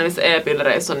 Eli siinä, missä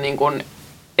e-pillereissä on niinku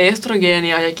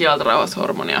estrogeenia ja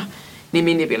kieltorauhashormonia, niin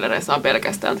minipillereissä on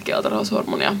pelkästään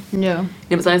kieltorauhashormonia. Joo.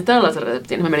 Niin mä sain tällaisen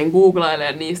reseptin. Mä menin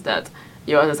googlailemaan niistä, että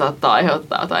se saattaa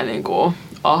aiheuttaa tai niinku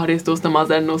ahdistusta,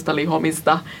 masennusta,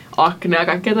 lihomista, aknea,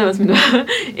 kaikkea tämmöistä, mitä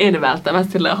en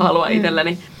välttämättä silleen halua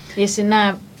itselleni. Ja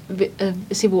nämä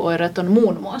sivuoireet on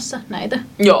muun muassa näitä.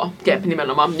 Joo,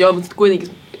 nimenomaan. Joo, mutta sitten kuitenkin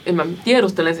mä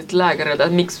tiedustelen sitten lääkäriltä,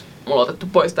 että miksi mulla on otettu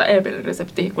pois tämä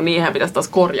e-pilleresepti, kun niinhän pitäisi taas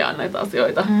korjaa näitä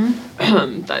asioita.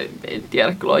 Tai ei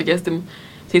tiedä kyllä oikeasti.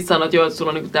 Sitten sanoit, että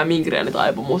sulla on niinku tämä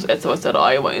migreenitaipumus, että sä voit saada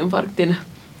aivoinfarktin,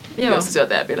 jos sä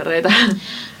syöt e-pillereitä.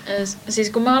 Siis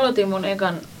kun mä aloitin mun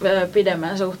ekan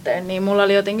pidemmän suhteen, niin mulla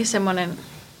oli jotenkin semmoinen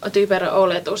typerä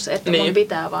oletus, että mun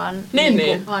pitää vaan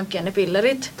hankkia ne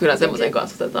pillerit. Kyllä semmoisen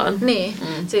katsotetaan. Niin,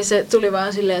 siis se tuli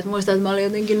vaan silleen, että muistan, että mä olin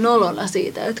jotenkin nolona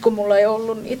siitä, että kun mulla ei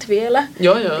ollut niitä vielä.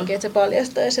 Joo. Että se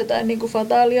paljastaisi jotain niinku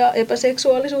fataalia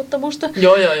epäseksuaalisuutta musta.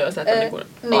 Joo, sä et ole niinku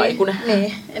aikuinen.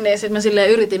 Niin, sitten mä silleen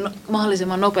yritin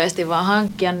mahdollisimman nopeasti vaan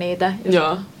hankkia niitä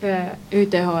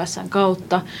YTHS:n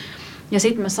kautta. Ja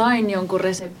sitten mä sain jonkun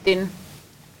reseptin.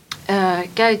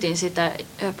 Käytin sitä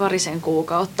parisen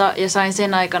kuukautta ja sain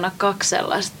sen aikana 2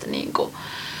 sellaista niin kuin,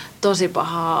 tosi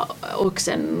pahaa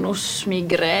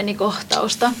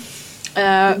oksennusmigreenikohtausta.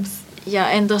 Ja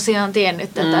en tosiaan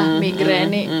tiennyt tätä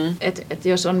että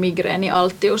jos on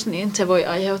migreenialttius, niin se voi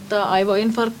aiheuttaa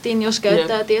aivoinfarktiin, jos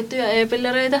käyttää tiettyjä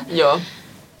e-pillereitä. Joo.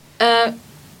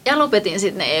 Ja lopetin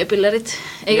sitten ne e-pillerit.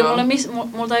 Eikä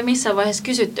multa ei missään vaiheessa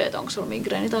kysytty, että onko sulla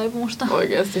migreenitaipumusta.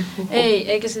 Oikeasti.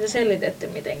 Eikä sitä selitetty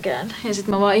mitenkään. Ja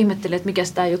sitten mä vaan ihmettelin, että mikä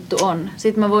tämä juttu on.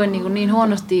 Sitten mä voin niin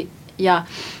huonosti ja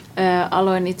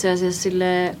aloin itse asiassa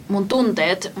silleen, mun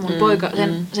tunteet mun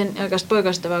sen aikaista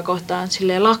poikaystävää kohtaan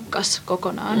silleen lakkas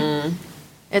kokonaan.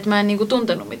 Että mä en niinku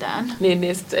tuntenut mitään.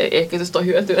 Niin sit ei ehkä se ole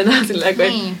hyötyä enää silleen, kun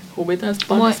ei huvita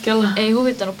paneskella. Ei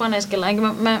huvittanut paneskella. Enkä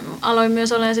mä aloin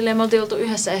myös olemaan silleen, me oltiin oltu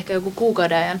yhdessä ehkä joku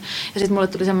kuukauden ajan. Ja sitten mulle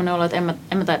tuli semmoinen olo, että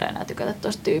en mä taida enää tykätä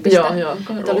tosta tyypistä. Joo.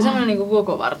 Että oli semmoinen niinku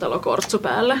koko vartalokortsu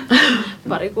päällä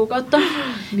pari kuukautta.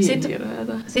 Niin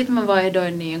sitten mä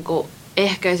vaihdoin niinku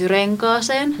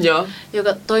ehkäisyrenkaaseen, Joo.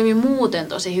 joka toimi muuten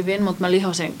tosi hyvin, mutta mä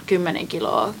lihosin 10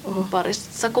 kiloa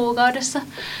parissa kuukaudessa.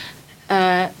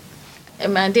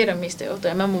 Mä en tiedä mistä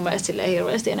johtuen. Mä mun mielestä sille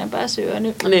hirveästi enempää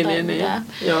syönyt. Niin.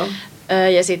 Joo.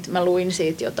 Ja sitten mä luin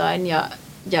siitä jotain ja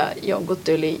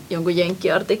jonkun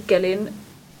jenkkiartikkelin,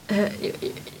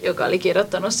 joka oli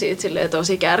kirjoittanut siitä silleen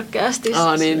tosi kärkkäästi.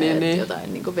 Niin.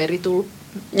 Jotain niin kuin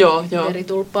Joo.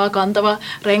 veritulppaa kantava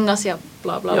rengas ja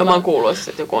bla bla bla. Joo, mä oon kuullut,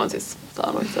 että joku on siis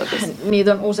saanut itse.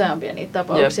 Niitä on useampia niitä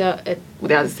tapauksia.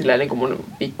 Mutta ihan siis silleen niin kuin mun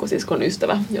pikkusiskon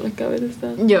ystävä, jolle kävi sitä.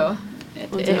 Joo.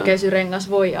 Ehkäisyrengas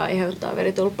voi aiheuttaa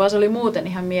veritulppaa. Se oli muuten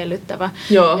ihan miellyttävä.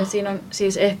 Joo. Ja siinä on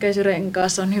siis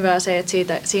ehkäisyrenkaassa on hyvä se, että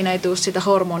siinä ei tule sitä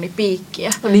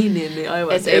hormonipiikkiä. Niin,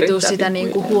 aivan. Että ei tule sitä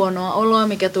niinku huonoa oloa,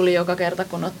 mikä tuli joka kerta,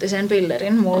 kun otti sen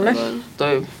pillerin mulle. Aivan.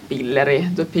 Toi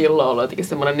pillo on jotenkin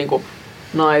semmoinen niinku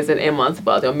naisen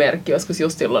emansipaation merkki joskus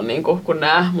just silloin, niinku, kun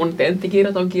nämä mun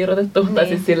tenttikirjat on kirjoitettu. Niin. Tai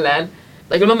siis silleen,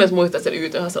 tai kyllä mä myös muistan, että siellä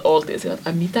YTH:ssa oltiin sillä,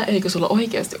 että mitä, eikö sulla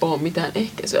oikeasti ole mitään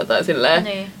ehkäisyä, tai silleen,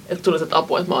 niin. Että tuli se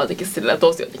apua, että mä oon jotenkin silleen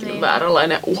tosi jotenkin niin.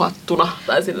 vääränlainen uhattuna,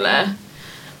 tai silleen.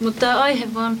 Mutta tää aihe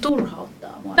vaan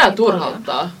turhauttaa mua. Tää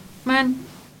turhauttaa.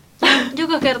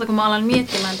 Joka kerta, kun mä alan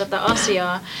miettimään tätä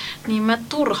asiaa, niin mä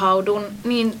turhaudun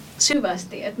niin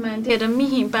syvästi, että mä en tiedä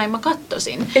mihin päin mä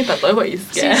kattosin. Epätoivo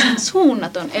iskee. Siis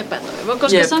suunnaton epätoivo,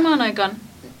 koska samaan aikaan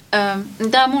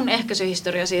tämä mun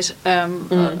ehkäisyhistoria siis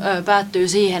päättyy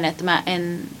siihen, että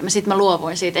mä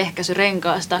luovuin siitä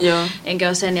ehkäisyrenkaasta, enkä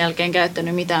ole sen jälkeen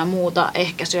käyttänyt mitään muuta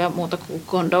ehkäisyä muuta kuin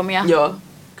kondomia,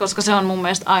 koska se on mun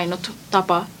mielestä ainut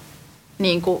tapa,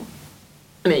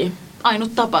 niin.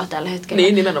 Ainut tapa tällä hetkellä.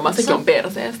 Niin, nimenomaan sekin on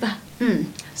perseestä.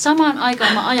 Samaan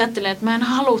aikaan mä ajattelen, että mä en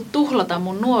halua tuhlata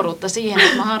mun nuoruutta siihen,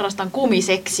 että mä harrastan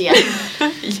kumiseksiä.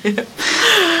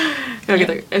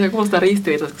 Ei se kuulostaa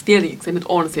ristiriitaisesti, koska tietenkin se nyt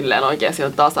on silleen oikeasti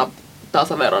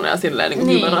tasaveroinen ja silleen niin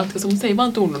hyvä ratkaisu, mutta se ei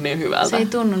vaan tunnu niin hyvältä. Se ei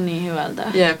tunnu niin hyvältä.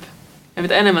 Jep. Ja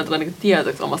mitä enemmän tulee niin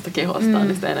tietoiksi omasta kehostaan,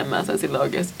 niin sitä enemmän sen sille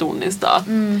oikeasti tunnistaa.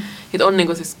 Että on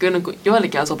niin siis, kyllä niin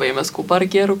joillekin sopii myös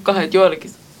kuparikierukka, että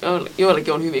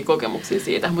joillekin on hyviä kokemuksia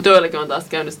siitä, mutta joillekin on taas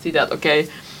käynyt sitä, että okei,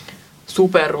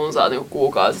 superrunsaat niin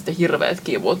kuukausiset ja hirveät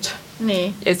kivut.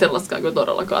 Niin. Ei sellaistakaan kyllä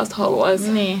todellakaan sitä haluaisi.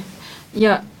 Niin.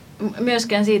 Ja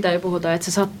myöskään siitä ei puhuta, että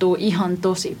se sattuu ihan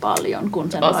tosi paljon,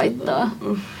 kun sen laittaa.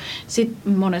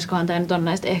 Sitten moneskohan tämä nyt on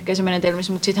näistä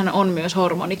ehkäisymenetelmistä, mutta sittenhän on myös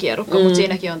hormonikierukka, mutta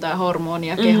siinäkin on tämä hormoni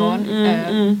ja kehon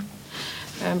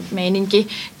meininki.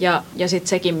 Ja sitten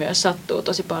sekin myös sattuu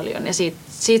tosi paljon. Ja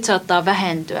siitä saattaa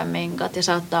vähentyä menkat ja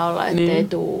saattaa olla,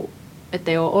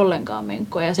 ettei ole ollenkaan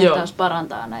menkkoja. Ja se taas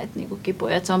parantaa näitä niinku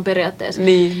kipuja. Et se on periaatteessa,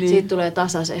 siitä tulee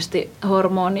tasaisesti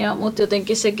hormonia, mutta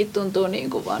jotenkin sekin tuntuu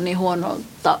niinku vaan niin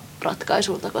huonolta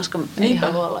ratkaisulta, koska ei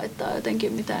halua laittaa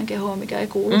jotenkin mitään kehoa, mikä ei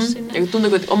kuulu sinne. Ja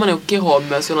tuntuu, että oma niinku keho on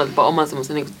myös jollain tapaa oman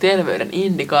semmoisen niinku terveyden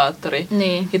indikaattori.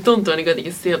 Niin. Ja tuntuu niinku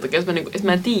jotenkin siltä, että jos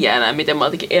mä en tiedä enää, miten mä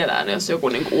jotenkin elänyt, jos joku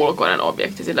niinku ulkoinen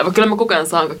objekti sillä. Vaikka kyllä mä koko ajan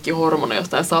saan kaikki hormoneja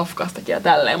jostain safkastakin ja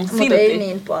tälleen. Mutta ei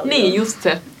niin paljon. Niin, just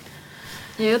se.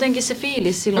 Ja jotenkin se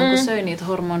fiilis silloin, kun söi niitä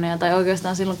hormoneja, tai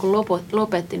oikeastaan silloin, kun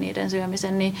lopetti niiden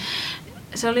syömisen, niin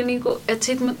se oli niinku, että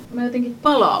sit mä jotenkin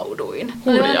palauduin.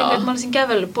 Oli vähän niinku, että mä olisin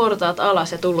kävellyt portaat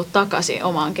alas ja tullut takaisin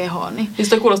omaan kehooni. Niin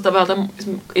sitä kuulostaa vähän,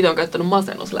 itse olen käyttänyt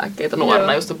masennuslääkkeitä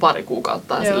nuorena just pari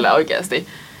kuukautta ja sillä oikeasti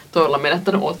todella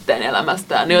menettänyt otteen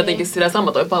elämästään. Niin jotenkin sillä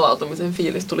sama toi palautumisen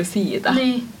fiilis tuli siitä.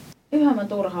 Niin. Yhä mä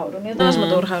turhaudun ja taas mä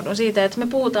turhaudun siitä, että me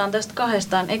puhutaan tästä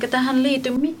kahdestaan, eikä tähän liity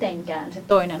mitenkään se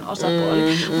toinen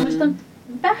osapuoli. Mielestäni on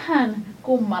vähän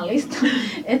kummallista,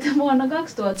 että vuonna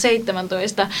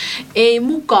 2017 ei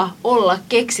muka olla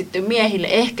keksitty miehille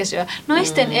ehkäisyä.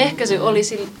 Naisten ehkäisy oli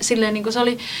silleen, niin kuin se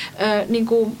oli niin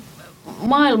kuin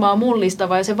maailmaa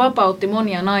mullistava ja se vapautti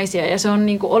monia naisia ja se on,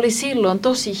 niin kuin, oli silloin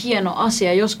tosi hieno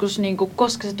asia joskus, niin kuin,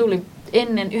 koska se tuli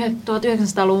ennen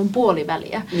 1900-luvun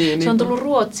puoliväliä. Se on tullut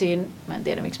Ruotsiin, mä en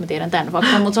tiedä miksi mä tiedän tämän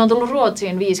faktan, mutta se on tullut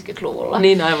Ruotsiin 50-luvulla.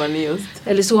 Niin aivan niin just.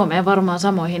 Eli Suomeen varmaan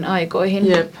samoihin aikoihin.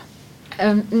 Jep.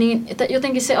 Niin, että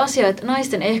jotenkin se asia, että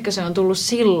naisten ehkäisy on tullut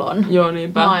silloin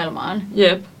maailmaan.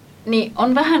 Jep. Niin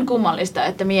on vähän kummallista,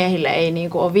 että miehille ei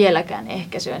niinku ole vieläkään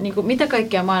ehkäisyä. Niinku, mitä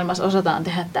kaikkea maailmassa osataan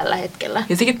tehdä tällä hetkellä?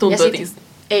 Ja sekin tuntuu, että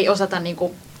ei osata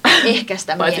niinku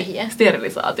ehkäistä miehiä.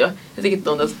 Sterilisaatio. Ja sekin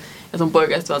tuntuu, ja sun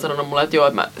poikaista on sanonut mulle, että joo,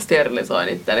 että mä sterilisoin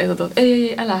itseäni. Ja sanoo, että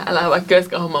ei, älä, vaikka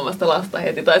olisikaan hommaamasta lasta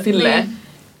heti tai silleen. Niin.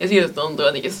 Ja siitä tuntuu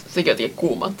jotenkin, sekin jotenkin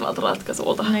kuumottavalta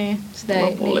ratkaisulta. Niin, sitä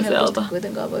ei niin helposti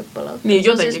kuitenkaan voi palauttaa. Niin,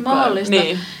 se on siis mahdollista.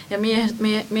 Niin. Ja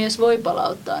mies voi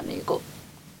palauttaa niinku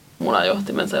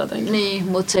munajohtimensa jotenkin. Niin,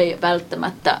 mutta se ei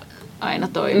välttämättä aina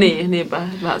toimi. Niin, niinpä.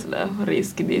 Vähän silleen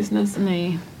riskibisnes.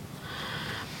 Niin.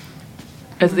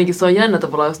 Että jotenkin se on jännä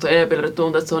tavallaan, jos tuo e-pillerit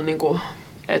tuntuu, että se on niinku,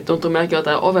 että tuntuu melkein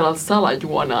jotain ovelalta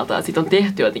salajuonelta. Ja siitä on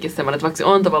tehty jotenkin semmoinen, että vaikka se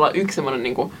on tavallaan yksi semmoinen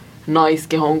niinku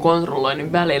naiskehon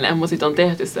kontrolloinnin väline, mutta siitä on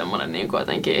tehty semmoinen niinku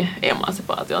jotenkin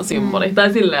emansipaation symboli.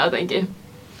 Tai silleen jotenkin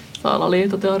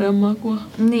salaliittoteorian makua.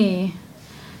 Niin.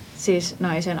 Siis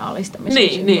naisen alistamisen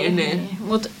symboli. Niin.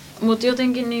 Mut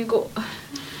jotenkin niinku,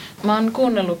 mä oon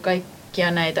kuunnellut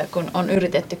kaikkia näitä, kun on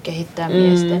yritetty kehittää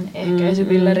miesten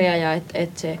ehkäisypilleriä ja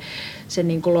että se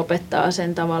niinku lopettaa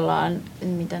sen tavallaan,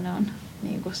 mitä ne on,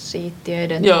 niinku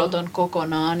siittiöiden tuoton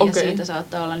kokonaan. Ja siitä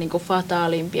saattaa olla niinku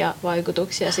fataalimpia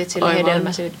vaikutuksia sit sille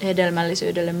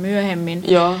hedelmällisyydelle myöhemmin.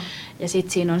 Joo. Ja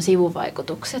sitten siinä on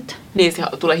sivuvaikutukset. Niin, se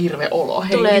tulee hirveä olo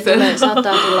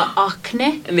saattaa tulla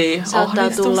akne, niin, saattaa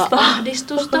tulla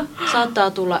ahdistusta,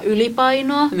 saattaa tulla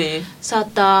ylipainoa,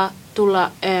 saattaa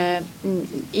tulla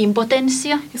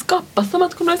impotenssia. Siis kappas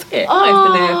samat kuin noissa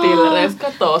naisten e-pillereissä,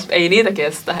 katsoos. Ei niitä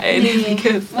kestä, niitä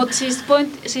kestä. Mutta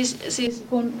siis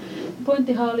kun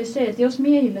pointtihan oli se, että jos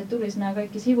miehille tulisi nämä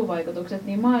kaikki sivuvaikutukset,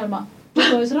 niin maailma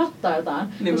olisi rattailtaan,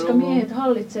 koska miehet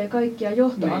hallitsee kaikkia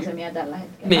johtoasemia tällä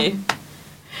hetkellä. Niin.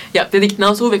 Ja tietenkin nämä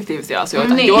on subjektiivisia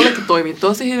asioita. Niin. Jollekin toimii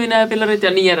tosi hyvin nämä pillerit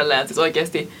ja niin edelleen. Siis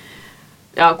oikeasti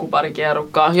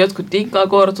kuparikierrukkaa. Jotkut tikkaa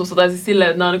kortsusta tai siis silleen,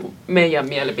 että nämä on niin meidän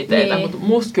mielipiteitä. Niin. Mutta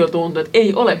musta kyllä tuntuu, että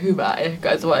ei ole hyvää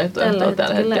ehkäisyvaihtoehtoa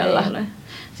tällä hetkellä.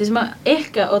 Siis mä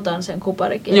ehkä otan sen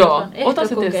kuparikierrukan. Joo, ota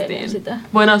se testiin. Sitä.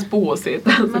 Voidaan puhua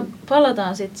siitä.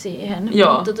 Palataan sitten siihen.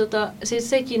 Joo. Mutta siis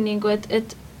sekin, niinku,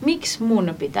 että miksi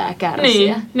mun pitää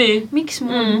kärsiä? Niin. Miksi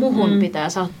muhun pitää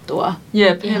sattua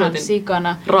ihan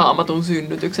sikana? Raamatun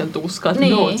synnytyksen tuskat,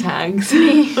 no thanks.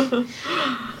 Niin.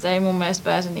 Se ei mun mielestä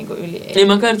pääse niinku yli. Niin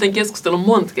mä oon käynyt tämän keskustelun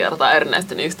monta kertaa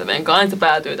erinäisten ystävien kanssa, aina se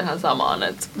päätyy tähän samaan.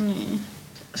 Että niin.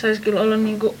 Saisi kyllä olla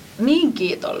niinku niin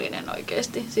kiitollinen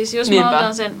oikeesti. Siis jos mä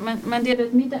otan sen, mä en tiedä,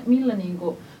 että millä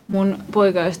niinku mun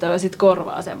poikaystävä sit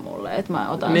korvaa sen mulle, että mä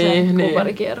otan sen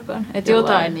kuparikierkon. Että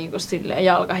jotain niinku silleen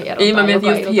jalkahierontaa joka ilta. Mä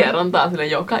mietin just hierontaa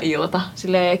silleen joka ilta.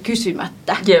 Silleen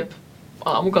kysymättä. Jep.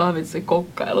 Aamukahvit se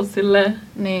kokkailu silleen.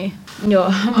 Niin.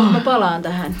 Joo, mä palaan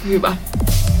tähän. Hyvä.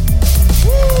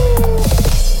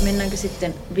 Mennäänkö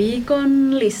sitten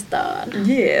viikon listaan?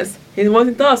 Jees. Ja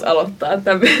voisin taas aloittaa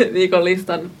tämän viikon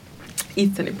listan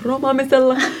itseni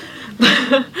promaamisella.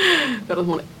 Perus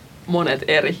mun monet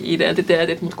eri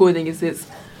identiteetit, mutta kuitenkin siis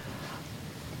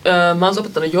mä oon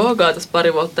opettanut joogaa tässä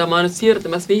pari vuotta ja mä oon nyt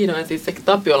siirtymässä vihdoin siis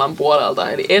Tapiolan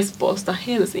puolelta, eli Espoosta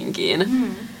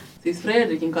Helsinkiin. Siis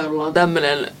Fredrikin kadulla on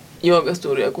tämmönen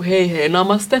joogastudio kuin Hei Hei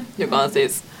Namaste, joka on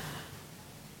siis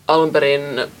alun perin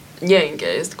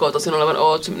Jenkeistä kotoisin olevan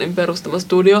Oceanin perustama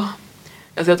studio.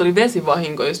 Ja sieltä oli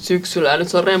vesivahinko just syksyllä ja nyt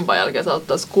se on rempan jälkeen saatu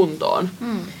taas kuntoon.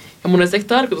 Ja mun olisi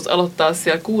tarkoitus aloittaa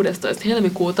siellä 16.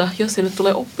 helmikuuta, jos sinne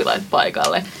tulee oppilaita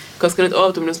paikalle. Koska nyt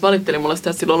Oceanus valitteli mulle sitä,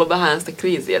 että sillä on ollut vähän sitä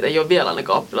kriisiä, että ei ole vielä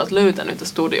ainakaan oppilaat löytänyt sitä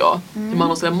studioa. Ja mä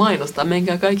haluan sille mainostaa.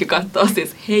 Menkää kaikki katsoa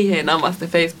siis Hei Hei Namaste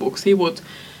Facebook-sivut,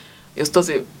 jos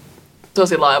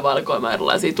tosi laaja valikoima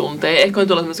erilaisia tunteja. Ehkä on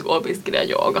tulla semmoisen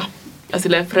opiskelijajooga. Ja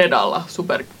silleen Fredalla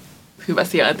super hyvä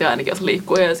sijainti ainakin, jos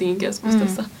liikkuu Helsingin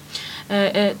keskustassa.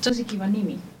 Tosi kiva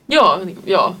nimi.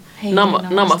 Joo.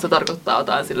 Namasta tarkoittaa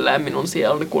jotain silleen, minun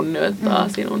sieluni kunnioittaa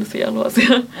sinun sieluasi.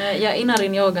 Ja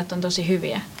Inarin joogat on tosi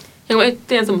hyviä. Ja mä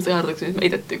teen semmoisia harjoituksia, mitä mä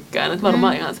itse tykkään, että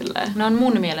varmaan ihan silleen. Ne on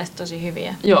mun mielestä tosi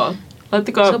hyviä. Joo.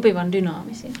 Sopivan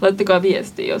dynaamisia. Laittakaa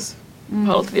viestiä, jos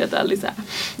haluat tietää lisää.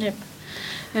 Jep.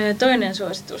 Toinen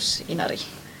suositus, Inari.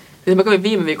 Mä kävin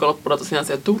viime viikonloppuna tosiaan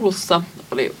siellä Turussa.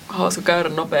 Oli hauska käydä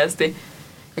nopeasti.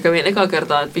 Ja kävin ekaa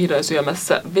kertaa nyt vihdoin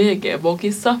syömässä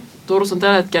VG-Wokissa. Turussa on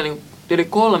tällä hetkellä niin yli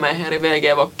 3 eri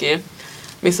VG-Wokkia,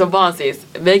 missä on vaan siis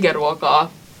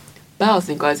vegeruokaa.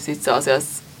 Pääosin kai siis itse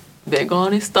asiassa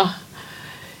vegaanista.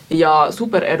 Ja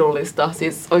superedullista.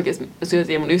 Siis oikeesti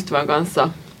syötiin mun ystävän kanssa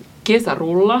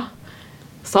kesärulla,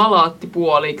 salaatti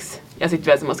puoliksi ja sitten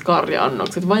vielä semmoiset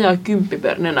karja-annokset. Vajaa 10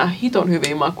 per nenä. Hiton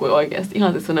hyviä makuja oikeesti.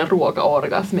 Ihan siis sellainen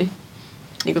ruokaorgasmi.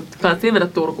 Niin kannattaa mennä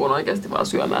Turkuun oikeasti vaan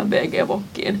syömään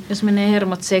VG-Wokkiin. Jos menee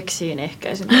hermot seksiin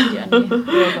ehkäisen takia, niin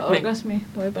ruokaorgasmi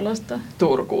voi pelastaa.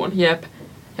 Turkuun, jep.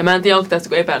 Ja mä en tiedä, onko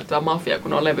tästä epäilyttävä mafia,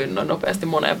 kun on levinnyt noin nopeasti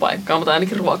moneen paikkaan, mutta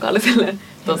ainakin ruoka oli silleen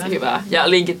tosi hyvää. Ja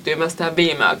linkittyy myös tähän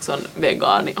viime jakson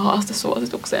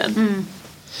vegaani-haastesuositukseen.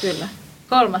 Kyllä.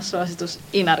 3. suositus,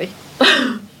 Inari.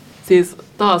 Siis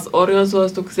taas Orion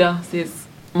suosituksia, siis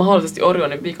mahdollisesti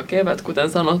Orionin viikakevät, kuten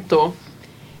sanottu.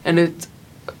 Ja nyt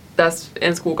tässä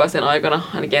ensi kuukausien aikana,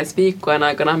 ainakin ensi viikkojen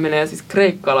aikana, menee siis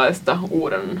kreikkalaista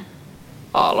uuden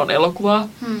aallon elokuvaa.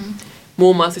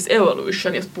 Muun muassa siis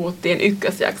Evolution, jos puhuttiin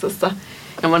ykkösjaksossa.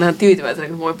 Ja mä oon ihan tyytyväisenä,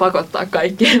 kun voin pakottaa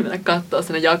kaikkia mennä katsoa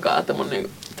sinne jakaa, että mun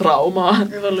traumaa.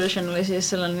 Revolution oli siis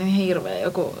sellainen hirveä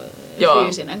joku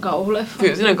fyysinen kauhuleffa.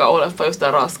 Fyysinen kauhuleffa, just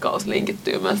tämä raskaus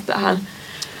linkittyy myös tähän.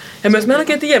 Ja myös mä en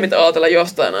oikein tiedä, mitä ajatella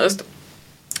jostain noista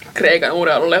Kreikan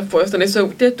uuden alun leffoista, niin se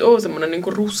on tietty semmoinen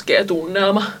niinku ruskea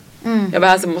tunnelma. Ja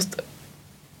vähän semmoista,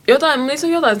 niissä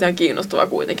on jotain ihan kiinnostavaa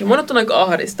kuitenkin. Monet on aika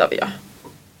ahdistavia.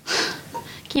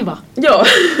 Kiva. Joo,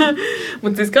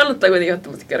 mutta siis kannattaa kuitenkin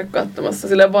ehdottomasti käydä katsomassa,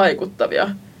 silleen vaikuttavia.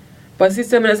 Vai siis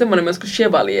semmoinen myös kuin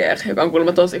Chevalier, joka on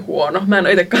kuulemma tosi huono. Mä en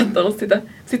ole itse katsonut sitä.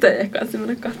 Sitä ei ehkä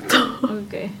semmoinen katsoa.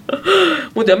 Okei.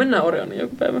 Mutta joo, mennään Orionin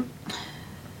joku päivä.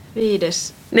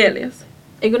 5. 4.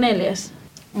 Eikö 4?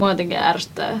 Mua jotenkin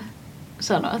ärsyttää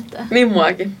sanoa tää. Niin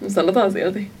muakin, sanotaan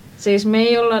silti. Siis me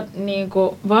ei olla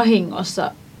niinku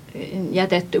vahingossa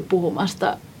jätetty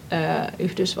puhumasta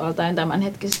Yhdysvaltain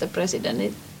tämänhetkisestä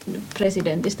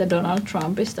presidentistä Donald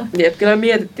Trumpista. Niin, kyllä me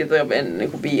mietittiin jo ennen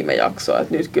niin viime jaksoa,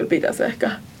 että nyt kyllä pitäisi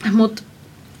ehkä. Mut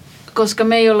koska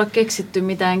me ei olla keksitty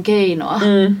mitään keinoa,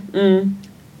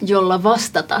 jolla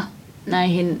vastata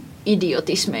näihin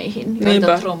idiotismeihin,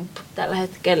 joita Trump tällä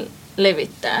hetkellä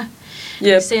levittää.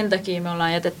 Jep. Sen takia me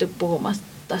ollaan jätetty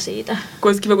puhumasta siitä.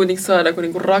 Olisi kiva kuitenkin saada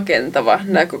joku rakentava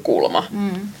näkökulma.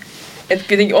 Että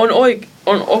kuitenkin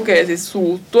on okei siis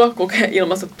suuttua, kokea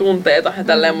ilmaista tunteita ja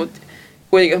tälleen, mutta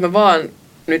kuitenkin jos me vaan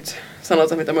nyt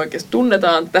sanotaan, mitä me oikeasti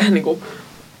tunnetaan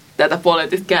tätä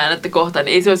poliittista käännettä kohtaan,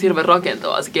 niin ei se olisi hirveän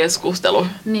rakentavaa se keskustelu.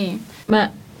 Niin. Mä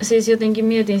siis jotenkin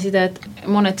mietin sitä, että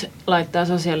monet laittaa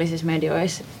sosiaalisissa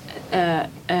medioissa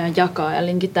jakaa ja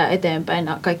linkittää eteenpäin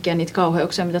kaikkia niitä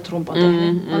kauheuksia, mitä Trump on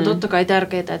tehnyt. On totta kai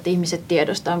tärkeää, että ihmiset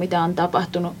tiedostaa, mitä on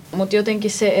tapahtunut, mutta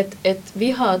jotenkin se, että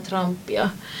vihaa Trumpia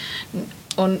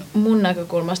on mun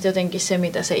näkökulmasta jotenkin se,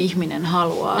 mitä se ihminen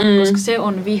haluaa, koska se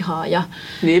on vihaaja.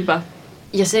 Niinpä.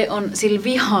 Ja se on sillä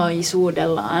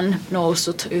vihaisuudellaan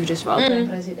noussut Yhdysvaltojen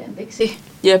presidentiksi.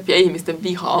 Jep, ja ihmisten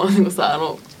viha on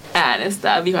saanut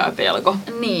äänestää, viha ja pelko.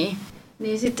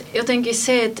 Niin sit jotenkin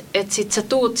se, että sit sä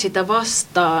tuut sitä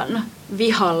vastaan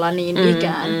vihalla niin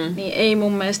ikään, niin ei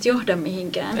mun mielestä johda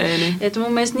mihinkään. Niin. Että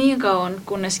mun mielestä niin kauan,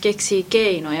 kunnes keksii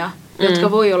keinoja,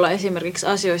 jotka voi olla esimerkiksi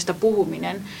asioista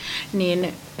puhuminen,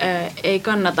 niin ei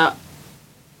kannata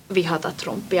vihata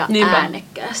Trumpia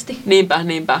äänekkäästi.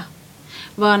 Niinpä.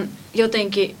 Vaan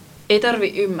jotenkin ei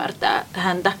tarvi ymmärtää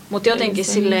häntä, mutta jotenkin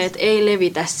silleen, että ei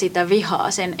levitä sitä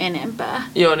vihaa sen enempää.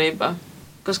 Joo, niinpä.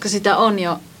 Koska sitä on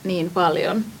jo niin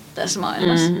paljon tässä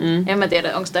maailmassa. En mä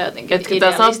tiedä, onko tämä jotenkin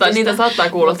idealistista. Niitä saattaa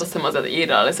kuulostaa semmoiselta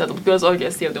ideaaliselta, mutta kyllä se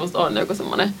oikeasti silti musta on joku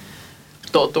semmoinen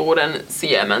totuuden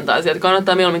siemen. Tai sieltä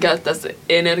kannattaa mieluummin käyttää se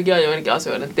energiaa joidenkin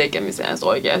asioiden tekemiseen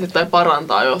oikeasti tai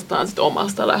parantaa jostain sit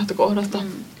omasta lähtökohdasta.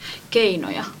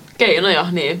 Keinoja,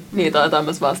 niin. Niitä aletaan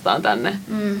myös vastaan tänne.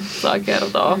 Saa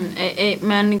kertoa.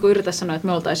 Mä en yritä sanoa, että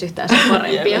me oltaisiin yhtään sen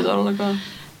parempia. Ei todellakaan.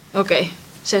 Okei,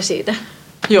 se siitä.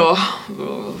 Joo.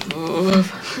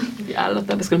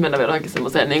 Jällöttää. Pitäisikö mennä vielä johonkin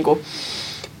semmoiseen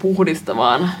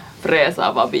puhdistamaan,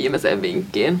 freesaavaan viimeiseen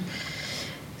vinkkiin?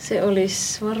 Se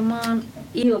olisi varmaan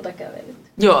iltakävelyt.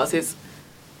 Joo, siis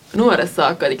nuoressa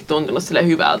saakka jotenkin tuntunut silleen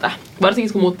hyvältä.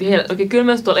 Varsinkin kun muuttiin kyllä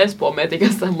myös tuolla Espoon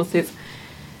metikässä, mutta siis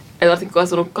ei varsinkin kun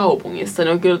asunut kaupungissa,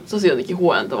 niin on kyllä tosi jotenkin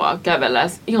huontavaa kävellä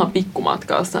ihan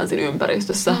pikkumatkaa jossain siinä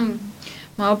ympäristössä.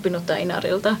 Mä oon oppinut tää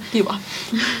Inarilta. Kiva.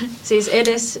 Siis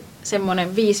edes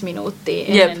semmonen 5 minuuttia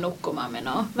ennen nukkumaan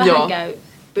menoa. Vähän käy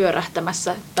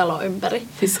pyörähtämässä talo ympäri.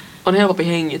 Siis on helpompi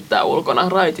hengittää ulkona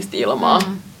raitisti ilmaa.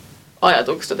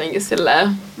 Ajatukset jotenkin silleen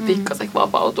pikkasen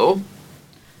vapautuu.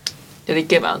 Joten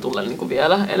kevään tulee niin kuin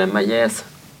vielä enemmän jees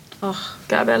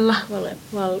kävellä.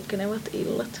 Valkenevat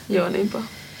illat. Joo, niinpä.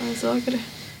 Ai saakeli.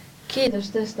 Kiitos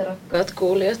tästä, rakkaat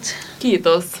kuulijat.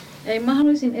 Kiitos. Mä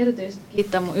haluaisin erityisesti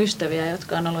kiittää mun ystäviä,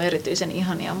 jotka on ollut erityisen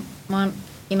ihania. Mä oon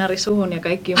Inari suhun ja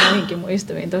kaikkiin muihinkin mun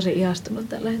ystäviin tosi ihastunut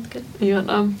tällä hetkellä.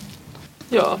 Ihanaa.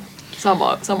 Joo,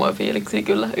 samoin fiiliksi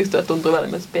kyllä. Ystävät tuntuu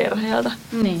välillä myös perheeltä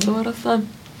suorastaan.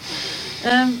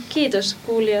 Kiitos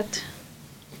kuulijat.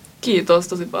 Kiitos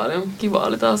tosi paljon. Kiva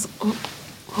oli taas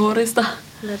horista.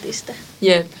 Lätistä.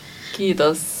 Jep,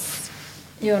 kiitos.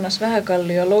 Joonas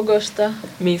Vähäkallio logosta.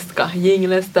 Miska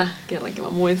Jinglestä. Kerrankin mä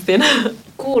muistin.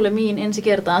 Kuulemiin ensi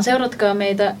kertaan. Seuratkaa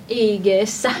meitä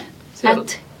IG:ssä.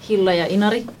 @Hilla ja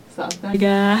Inari.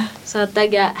 Saa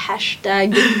tägää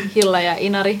hashtag Hilla ja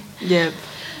Inari. Jep.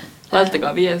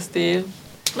 Laittakaa viestiä.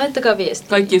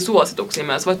 Kaikkia suosituksia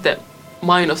myös. Voitte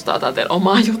mainostaa tai tehdä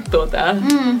omaa juttua täällä.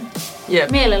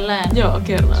 Jep. Mielellään. Joo,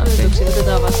 kerran. Suosituksia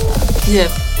otetaan vastaan.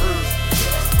 Jep.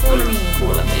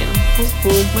 Kuulemiin.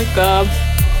 Moikka!